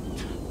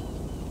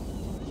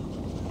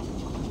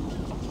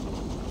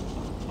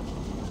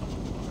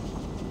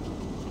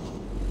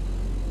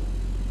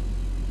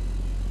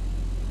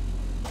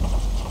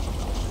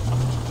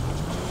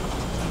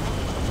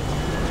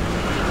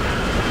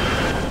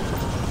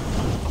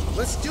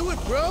 Let's do it,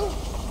 bro.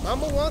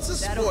 Mama wants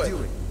us That'll spoiled.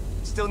 do it.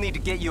 Still need to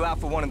get you out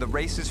for one of the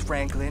races,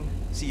 Franklin.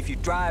 See if you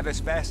drive as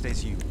fast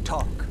as you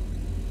talk.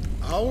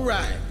 All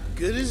right,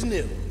 good as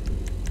new.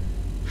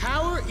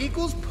 Power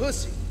equals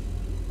pussy.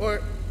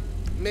 Or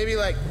maybe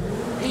like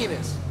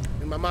penis,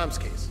 in my mom's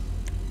case.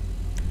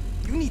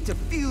 You need to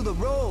feel the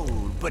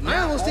road, but not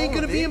I almost ain't all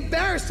gonna of be it.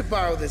 embarrassed to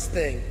borrow this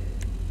thing.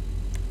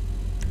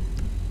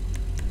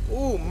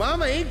 Ooh,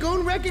 mama ain't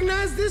gonna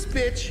recognize this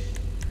bitch.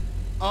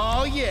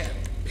 Oh yeah,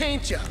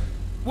 paint job.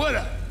 What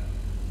up?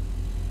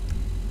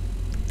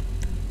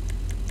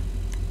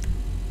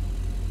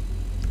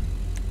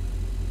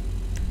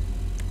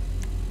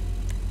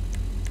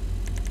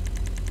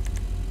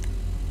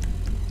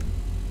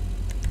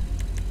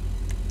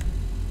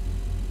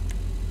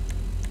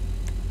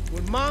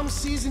 When Mom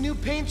sees a new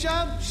paint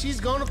job,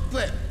 she's gonna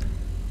flip.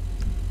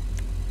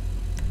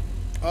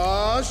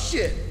 Oh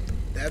shit,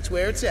 that's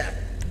where it's at.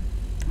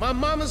 My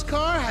mama's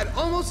car had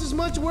almost as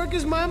much work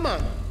as my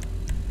mama.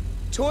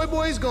 Toy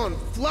Boy's gonna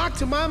flock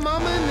to my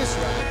mama in this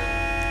ride.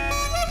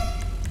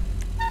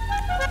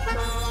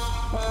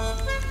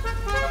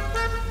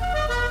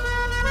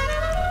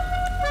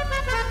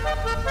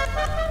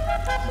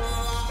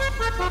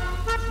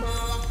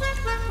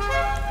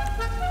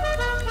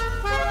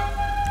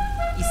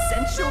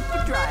 Essential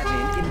for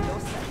driving in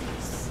Los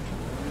Angeles.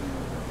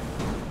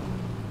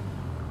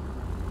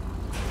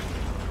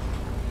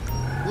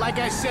 Like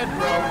I said,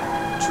 bro,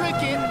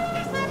 tricking.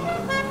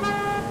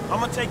 I'm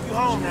gonna take you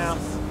home now.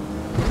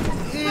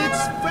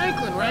 It's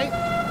Franklin, right?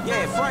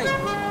 Yeah, Franklin.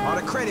 Or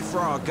the credit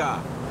fraud guy.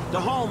 The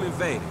home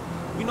invader.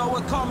 You know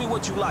what? Call me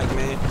what you like,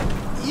 man.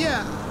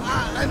 Yeah,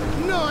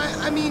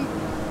 I mean,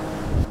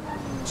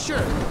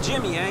 sure.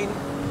 Jimmy, ain't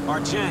it? Or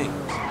James?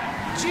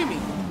 Jimmy.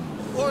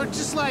 Or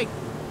just like,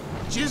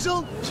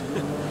 Jizzle?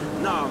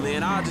 Nah,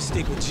 man, I'll just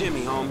stick with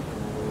Jimmy, homie.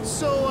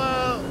 So,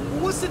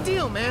 what's the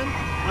deal, man?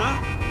 Huh?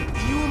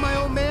 You and my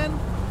old man?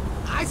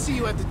 I see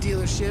you at the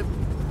dealership,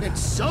 and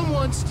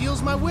someone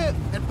steals my whip,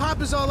 and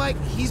Papa's all like,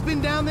 he's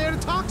been down there to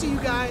talk to you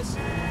guys.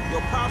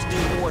 Your pops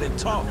did more than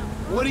talk.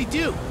 What'd he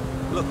do?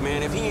 Look,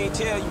 man, if he ain't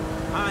tell you,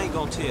 I ain't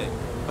gonna tell you.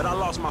 But I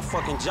lost my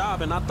fucking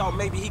job, and I thought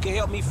maybe he could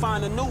help me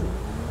find a new one.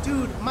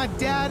 Dude, my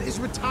dad is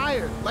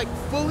retired. Like,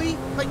 fully.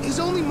 Like, his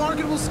only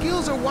marketable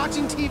skills are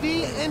watching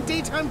TV and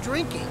daytime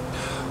drinking.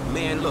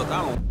 Man, look,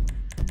 I don't...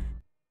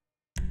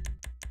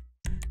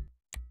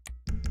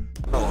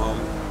 No,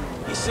 homie.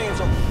 He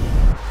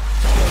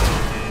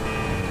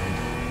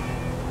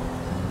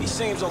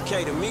seems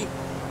okay to me.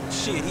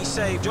 Shit, he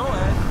saved your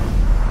ass.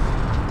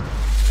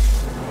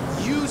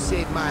 You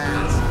saved my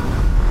ass.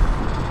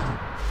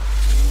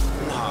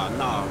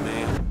 Nah,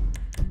 man.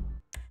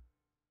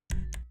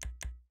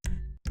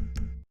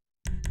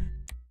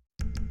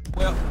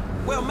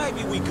 Well,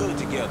 maybe we good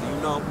together, you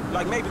know?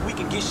 Like, maybe we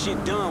can get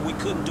shit done we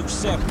couldn't do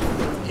separate.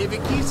 If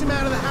it keeps him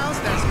out of the house,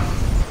 that's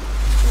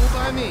cool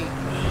by me.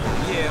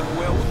 Yeah,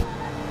 well,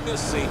 we'll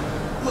see.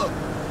 Look,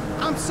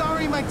 I'm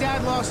sorry my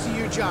dad lost you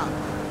your job.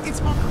 It's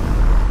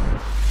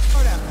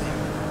hard out there.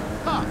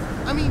 Tough.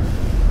 I mean,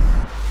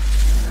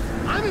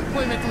 I'm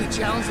employmentally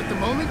challenged at the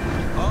moment.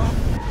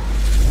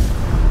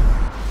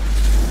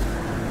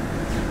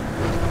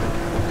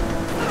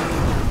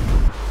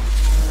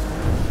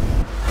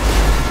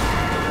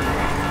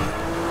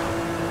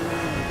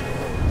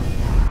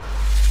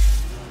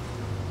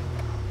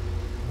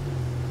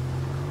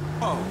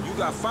 Oh, you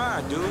got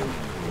fired, dude.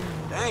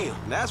 Damn,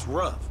 that's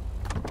rough.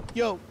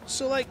 Yo,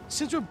 so like,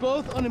 since we're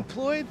both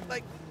unemployed,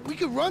 like, we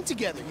could run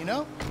together, you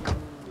know?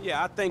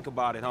 Yeah, I think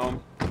about it,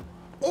 homie.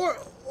 Or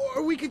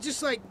we could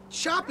just, like,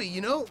 shop it,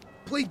 you know?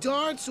 Play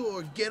darts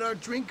or get our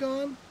drink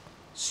on.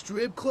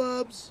 Strip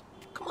clubs.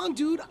 Come on,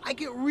 dude, I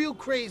get real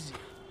crazy.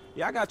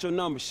 Yeah, I got your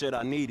number, shit.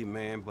 I need it,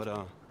 man.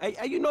 But, hey,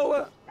 you know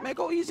what? Man,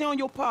 go easy on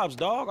your pops,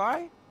 dog, all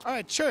right? All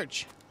right,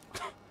 church.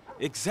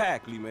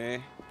 Exactly,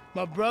 man.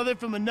 My brother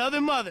from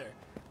another mother.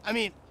 I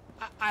mean,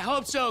 I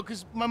hope so,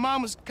 because my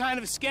mom was kind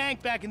of a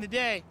skank back in the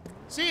day.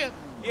 See ya.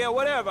 Yeah,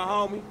 whatever,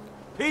 homie.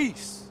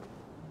 Peace.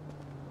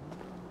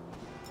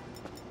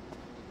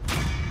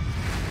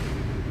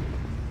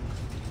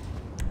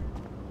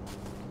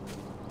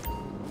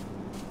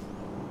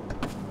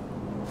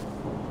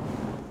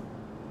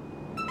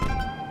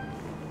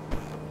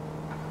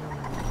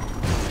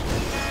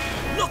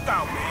 Look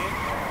out, man.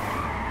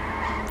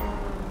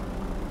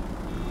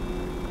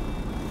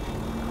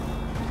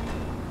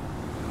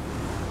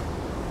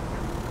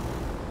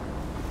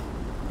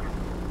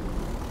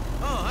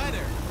 Oh, hi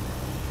there.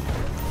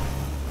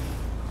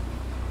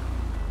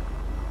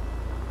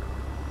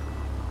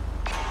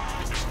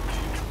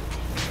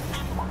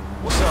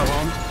 What's up,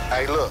 homie?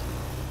 Hey, look.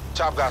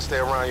 Chop got to stay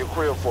around your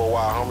crib for a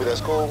while, homie.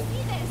 That's cool?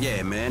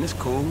 Yeah, man, it's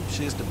cool.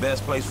 Shit's the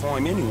best place for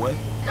him anyway.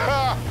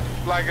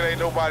 Like it ain't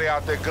nobody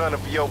out there gunning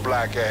for your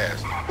black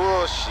ass.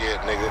 Bullshit,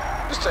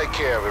 nigga. Just take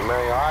care of it,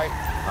 man, all right?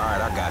 All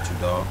right, I got you,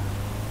 dog.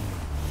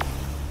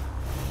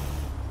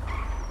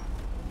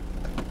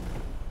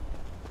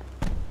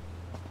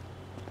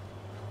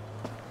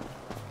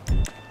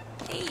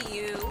 Hey,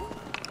 you.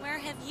 Where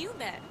have you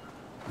been?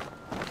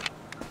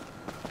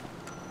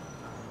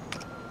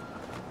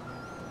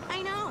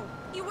 I know.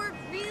 You work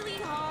really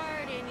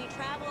hard and you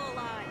travel a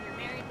lot. You're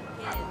married with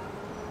kids.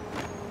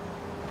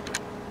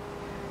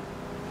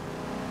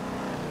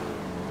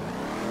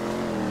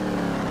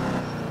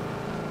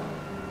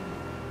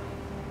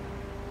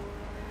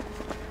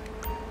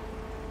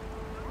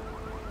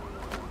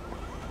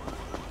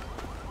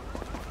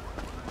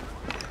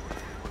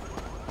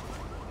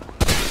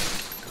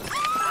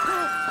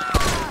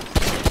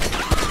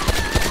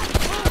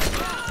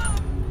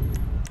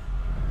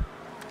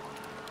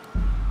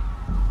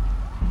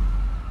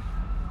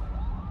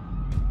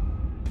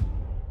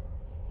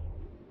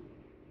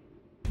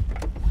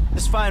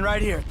 It's fine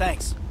right here,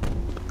 thanks.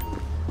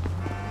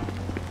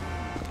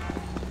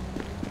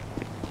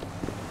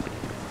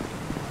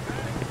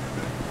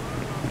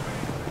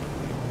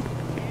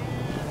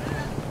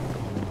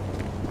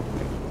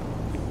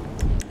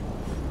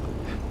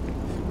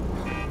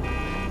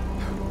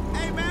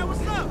 Hey, man,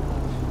 what's up?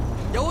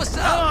 Yo, what's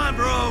up? Come on,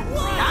 bro.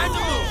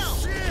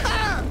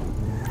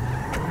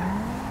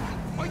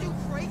 Are you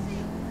crazy?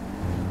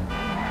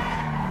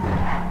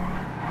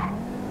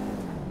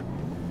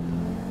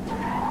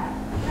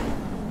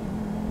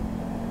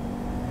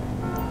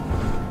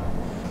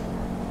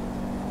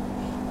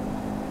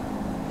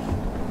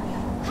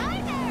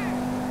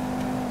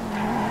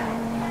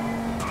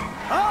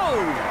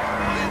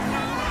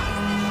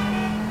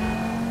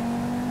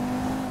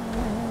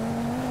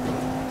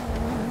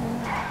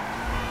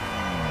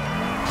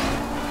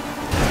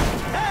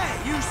 Hey,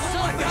 you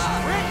son of a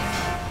prick!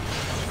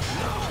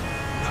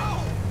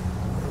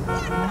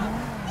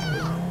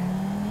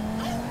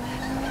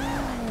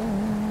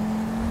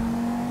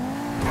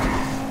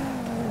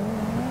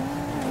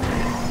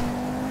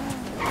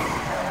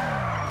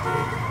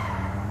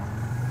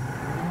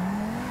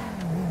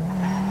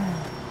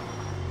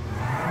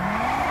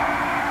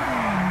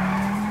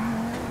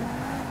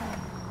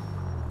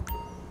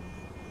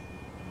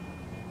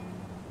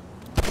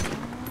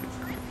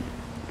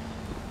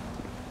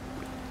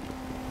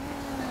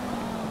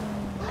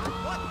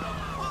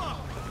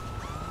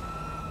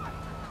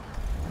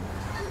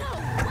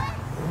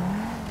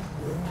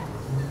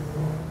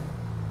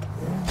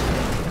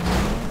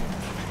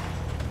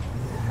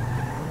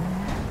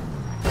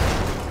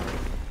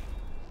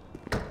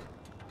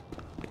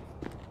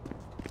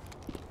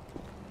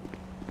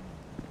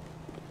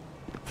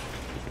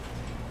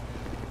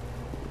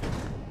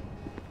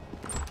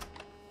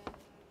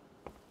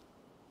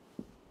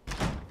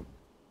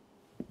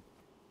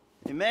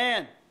 Hey,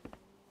 man.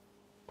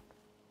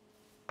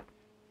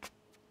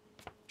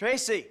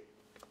 Tracy.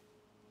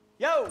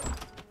 Yo.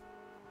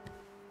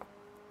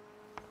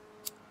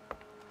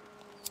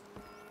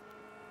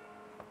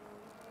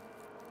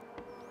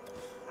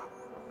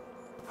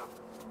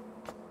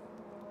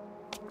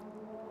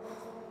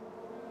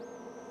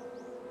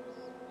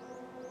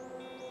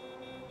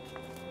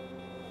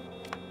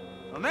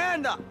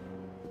 Amanda!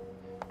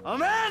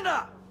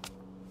 Amanda!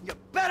 You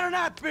better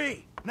not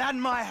be! Not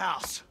in my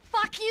house.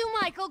 Fuck you,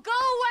 Michael. Go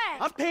away.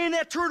 I'm paying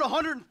that turd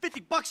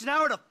 $150 an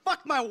hour to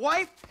fuck my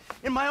wife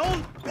in my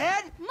own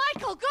bed?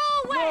 Michael, go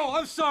away. No,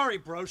 I'm sorry,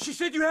 bro. She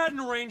said you had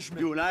an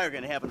arrangement. You and I are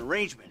gonna have an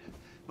arrangement.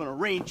 I'm gonna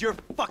arrange your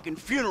fucking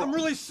funeral. I'm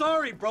really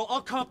sorry, bro.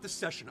 I'll comp the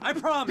session. I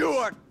promise. You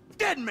are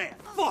dead, man.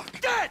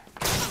 Fuck. Dead!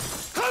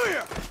 Come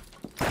here!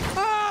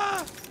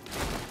 Ah!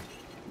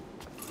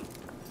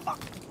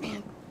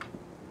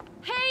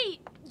 Hey,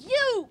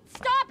 you!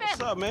 Stop it!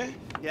 up, man?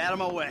 Get out of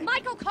my way.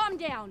 Michael, calm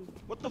down.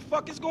 What the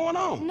fuck is going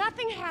on?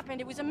 Nothing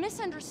happened. It was a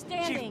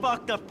misunderstanding. She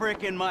fucked a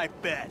brick in my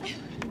bed.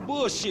 You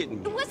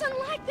bullshitting It me. wasn't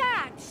like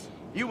that.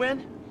 You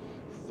in?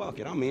 Fuck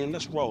it, I'm in.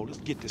 Let's roll. Let's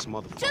get this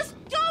motherfucker. Just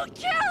don't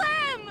kill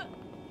him!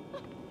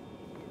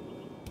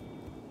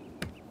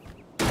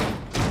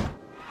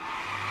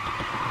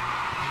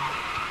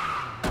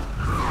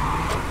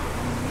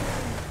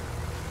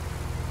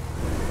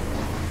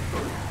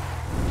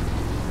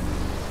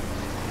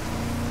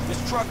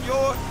 This truck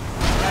yours?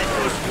 Guy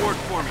goes to work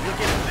for me. He'll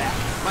get it back.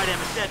 Might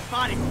have a dead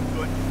body for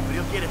good, but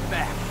he'll get it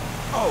back.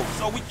 Oh,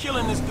 so we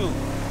killing this dude?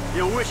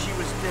 You'll wish he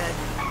was dead.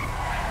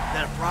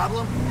 That a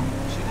problem?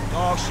 Shit, the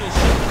dog shit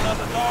in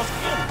another dog's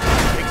kennel.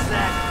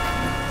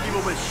 Exactly.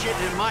 People been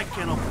shitting in my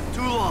kennel for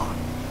too long.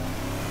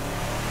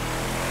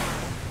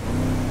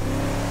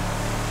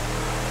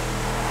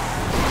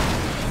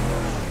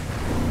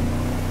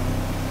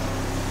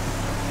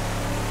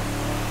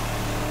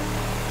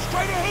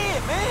 Straight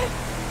ahead, man.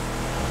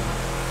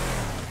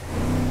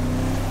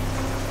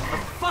 The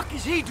fuck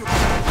is he doing?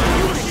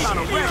 You was trying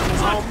to wreck him,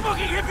 Fuck homie.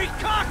 fucking hippie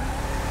cock!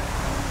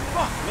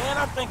 Fuck, man,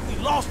 I think we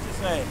lost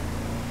his ass.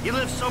 He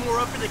lives somewhere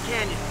up in the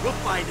canyon. We'll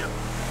find him.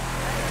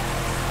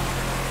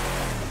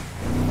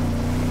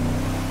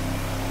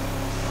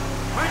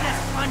 Where'd that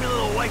slimy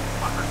little white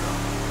fucker go?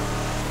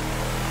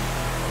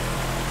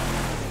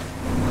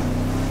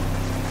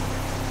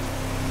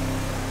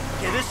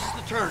 Okay, this is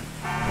the turn.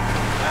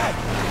 Hey,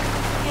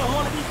 you in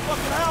one of these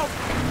fucking houses?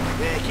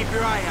 Yeah, keep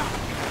your eye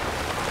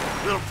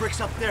out. Little prick's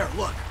up there,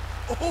 look.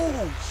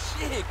 Oh,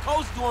 shit,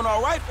 Coach doing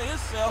all right for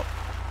himself.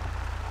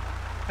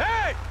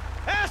 Hey!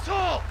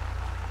 Asshole!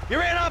 You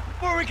ran off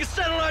before we could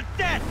settle our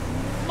debt!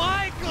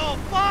 Michael,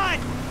 bud!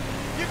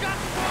 You got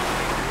the wrong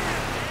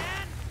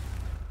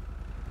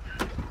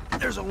idea, man!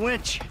 There's a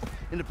winch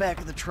in the back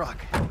of the truck.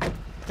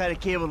 Tied a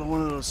cable to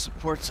one of those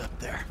supports up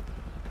there.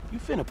 You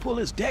finna pull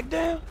his deck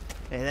down?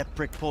 Hey, that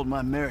prick pulled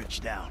my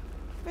marriage down.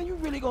 Man, you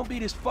really gonna be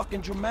this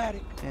fucking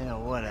dramatic? Yeah,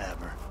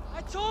 whatever.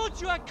 I told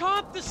you I'd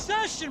comp the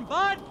session,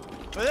 bud!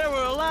 But there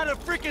were a lot of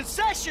freaking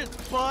sessions,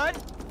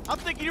 bud! I'm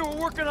thinking you were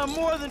working on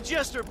more than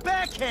just her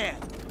backhand!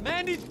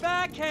 Mandy's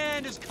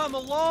backhand has come a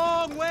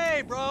long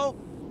way, bro.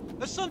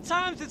 But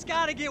sometimes it's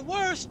gotta get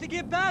worse to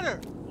get better.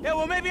 Yeah,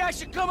 well, maybe I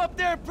should come up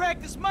there and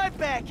practice my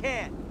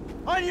backhand!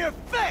 On your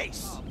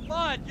face! Oh,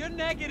 bud, your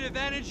negative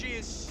energy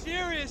is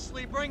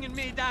seriously bringing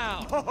me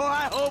down. Oh,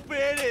 I hope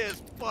it is,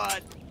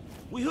 bud!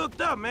 We hooked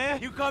up,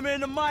 man. You come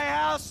into my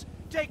house,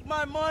 take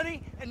my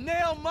money, and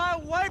nail my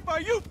wife? Are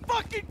you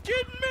fucking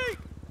kidding me?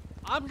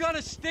 I'm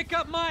gonna stick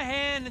up my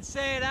hand and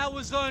say that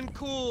was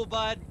uncool,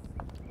 bud.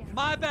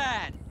 My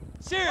bad.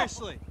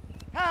 Seriously.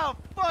 How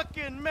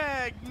fucking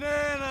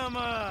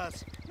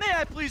magnanimous! May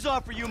I please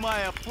offer you my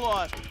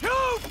applause? You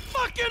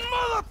fucking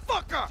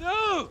motherfucker!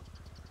 Dude!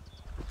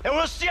 And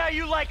we'll see how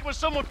you like it when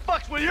someone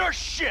fucks with your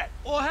shit!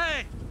 Well,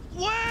 hey,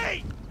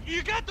 wait!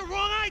 You got the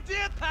wrong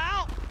idea,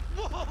 pal!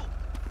 Whoa!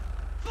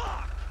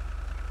 Fuck!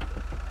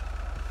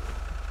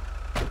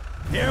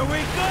 Here we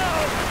go!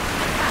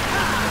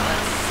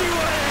 Let's see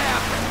what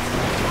happens!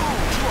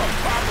 Dude, you are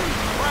probably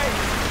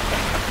crazy.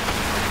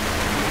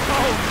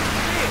 Oh,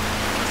 shit!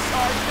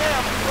 Sorry,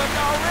 damn, you went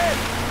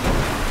already.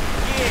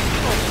 Yeah, you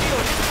gonna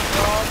kill this,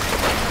 dog.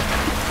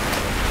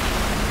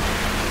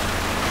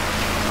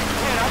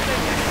 Man, I think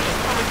this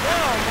shit's coming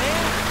down,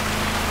 man.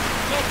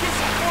 Man, get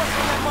some force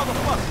on that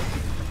motherfucker.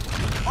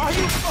 Are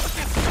you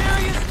fucking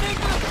serious,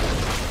 nigga?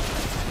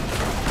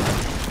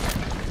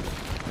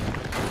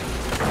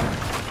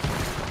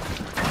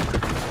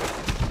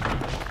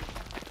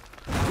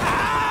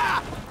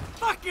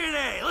 Fucking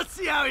A! Let's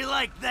see how he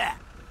liked that!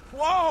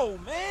 Whoa,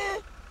 man!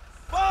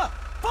 Fuck!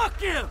 Fuck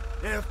him!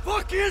 And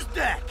fuck his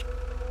deck!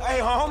 Hey,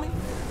 homie,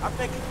 I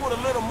think you put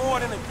a little more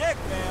than a deck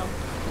down.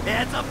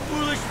 That's a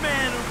foolish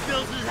man who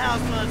builds his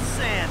house on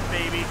sand,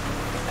 baby.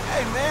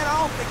 Hey, man, I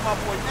don't think my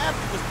boy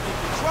Matthew was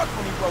thinking truck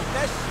when he wrote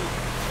that shit.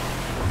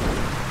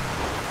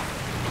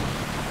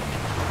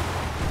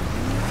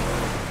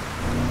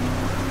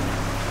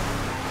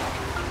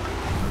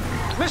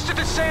 Mr.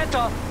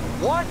 DeSanta,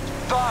 what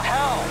the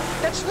hell?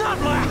 That's not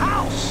my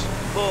house!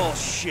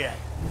 Bullshit.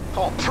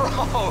 Oh, bro,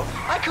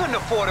 I couldn't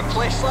afford a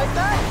place like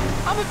that.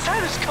 I'm a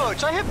tennis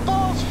coach. I hit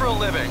balls for a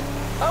living.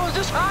 I was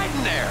just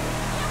hiding there.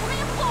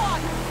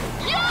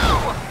 Yo!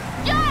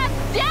 Yes,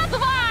 that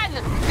one!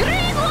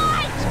 Green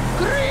light!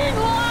 Green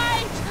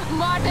light!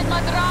 Martin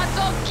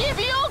Madrazo, give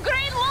you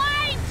green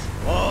light!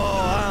 Oh,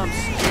 I'm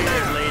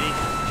scared, lady.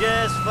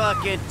 Just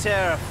fucking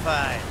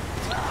terrified.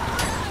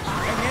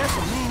 Hey, man,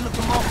 some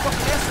mean-looking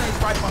motherfucking essays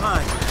right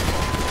behind you.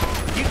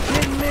 You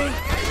kidding me?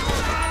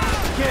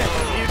 Kid,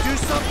 can you do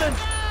something?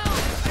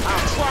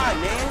 I'll try,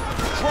 man.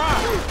 Try.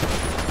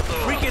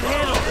 We can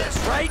handle this,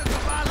 right?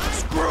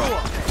 Screw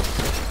him.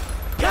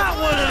 Got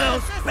one of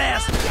those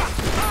bastards.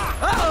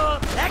 Uh-oh,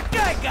 that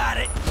guy got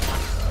it.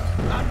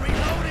 I'm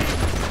reloading.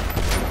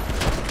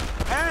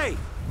 Hey,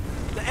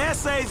 the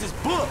essays is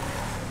booked.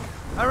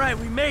 All right,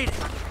 we made it.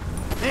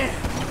 Man,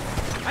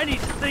 I need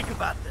to think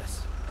about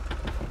this.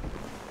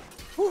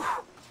 Whew.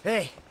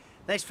 Hey,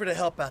 Thanks for the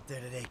help out there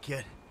today,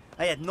 kid.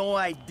 I had no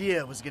idea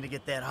it was gonna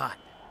get that hot.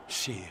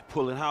 Shit,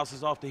 pulling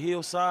houses off the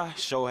hillside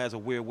sure has a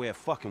weird way of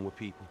fucking with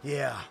people.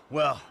 Yeah,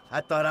 well,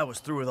 I thought I was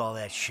through with all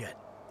that shit.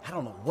 I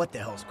don't know what the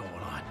hell's going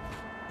on.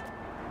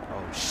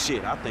 Oh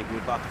shit, I think we're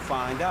about to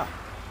find out.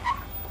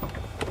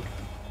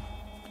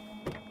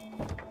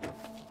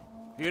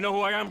 You know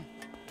who I am?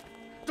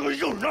 Do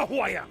you know who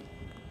I am?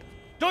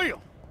 Do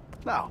you?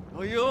 No.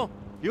 Do you?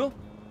 You?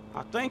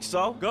 I think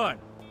so. Good.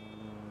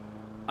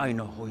 I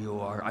know who you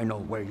are. I know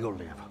where you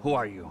live. Who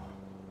are you?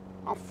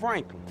 I'm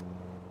Franklin.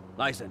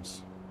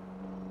 License.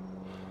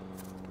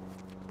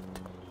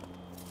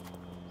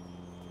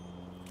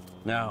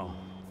 Now,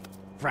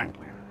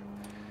 Franklin,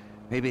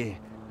 maybe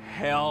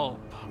help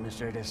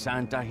Mr.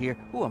 DeSanta here.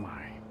 Who am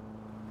I?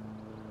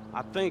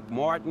 I think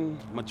Martin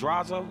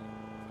Madrazo.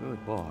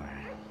 Good boy.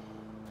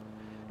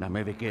 Now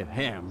maybe give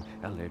him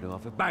a little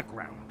of a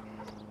background.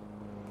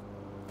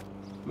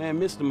 Man,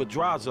 Mr.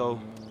 Madrazo...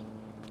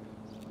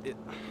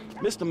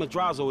 Mr.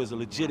 Madrazo is a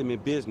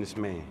legitimate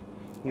businessman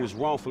who was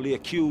wrongfully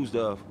accused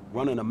of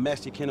running a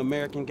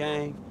Mexican-American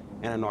gang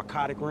and a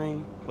narcotic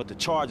ring, but the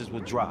charges were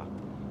dropped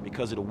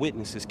because of the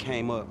witnesses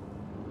came up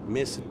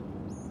missing.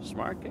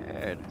 Smart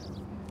kid.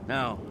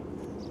 Now,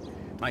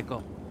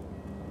 Michael,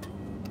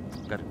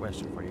 got a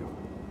question for you.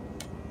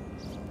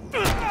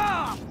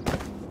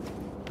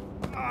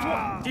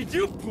 What did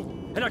you put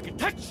an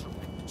architectural,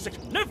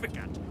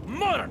 significant,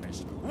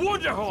 modernist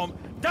wonder home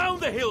down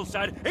the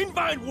hillside in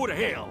Vinewood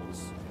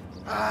Hills?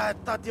 I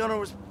thought the owner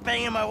was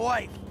banging my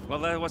wife. Well,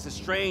 that was a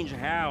strange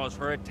house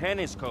for a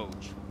tennis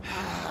coach.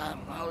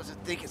 I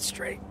wasn't thinking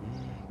straight.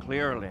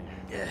 Clearly.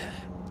 Yeah.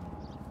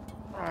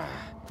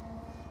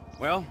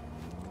 Well,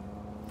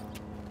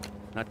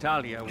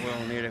 Natalia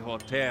will need a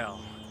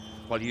hotel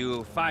while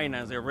you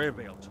finance the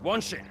rebuild,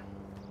 won't she?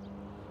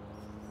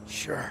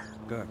 Sure.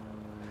 Good.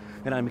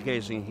 And I'm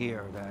guessing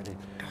here that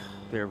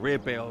the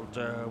rebuild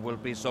will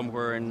be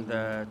somewhere in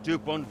the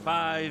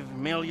 2.5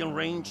 million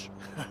range?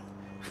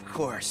 Of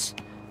course.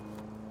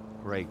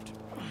 Great.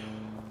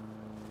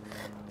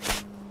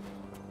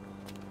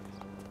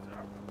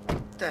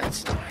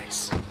 That's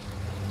nice.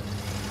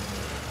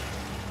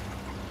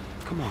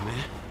 Come on,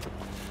 man.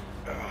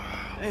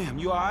 Damn,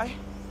 you all right?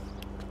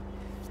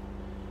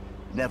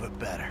 Never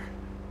better.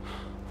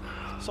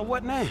 So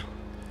what now?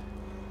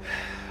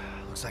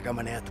 Looks like I'm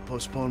gonna have to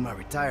postpone my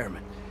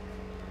retirement.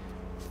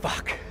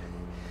 Fuck.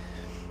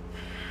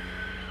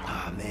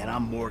 Ah, man,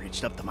 I'm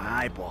mortgaged up to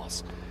my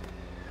eyeballs.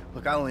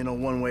 Look, I only know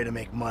one way to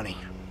make money.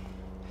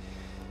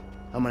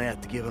 I'm gonna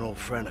have to give an old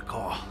friend a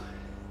call.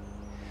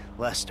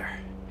 Lester.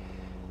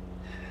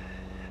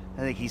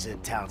 I think he's in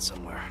town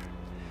somewhere.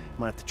 I'm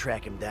gonna have to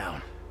track him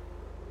down.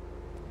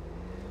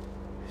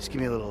 Just give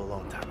me a little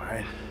alone time, all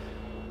right?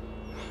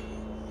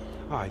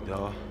 All right,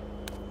 dawg.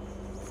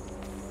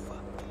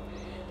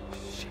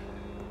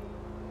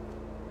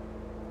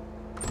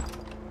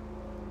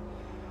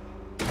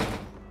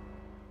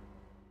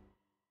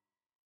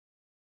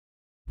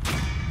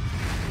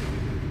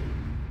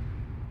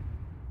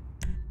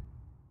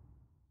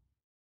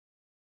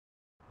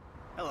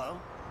 Hello.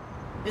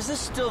 Is this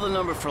still the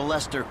number for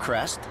Lester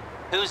Crest?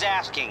 Who's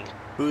asking?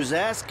 Who's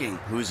asking?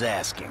 Who's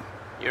asking?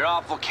 You're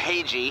awful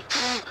cagey.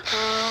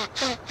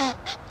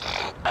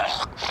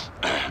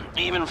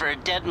 Even for a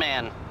dead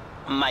man,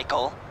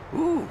 Michael.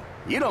 Ooh,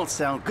 you don't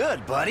sound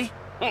good, buddy.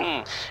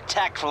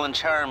 Tactful and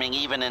charming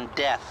even in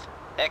death.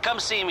 Come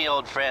see me,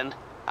 old friend.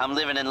 I'm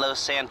living in Los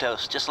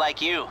Santos, just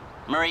like you.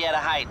 Murrieta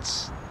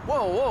Heights.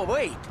 Whoa,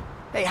 wait.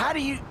 Hey, how do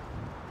you...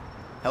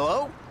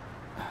 Hello?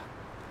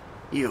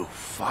 You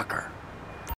fucker.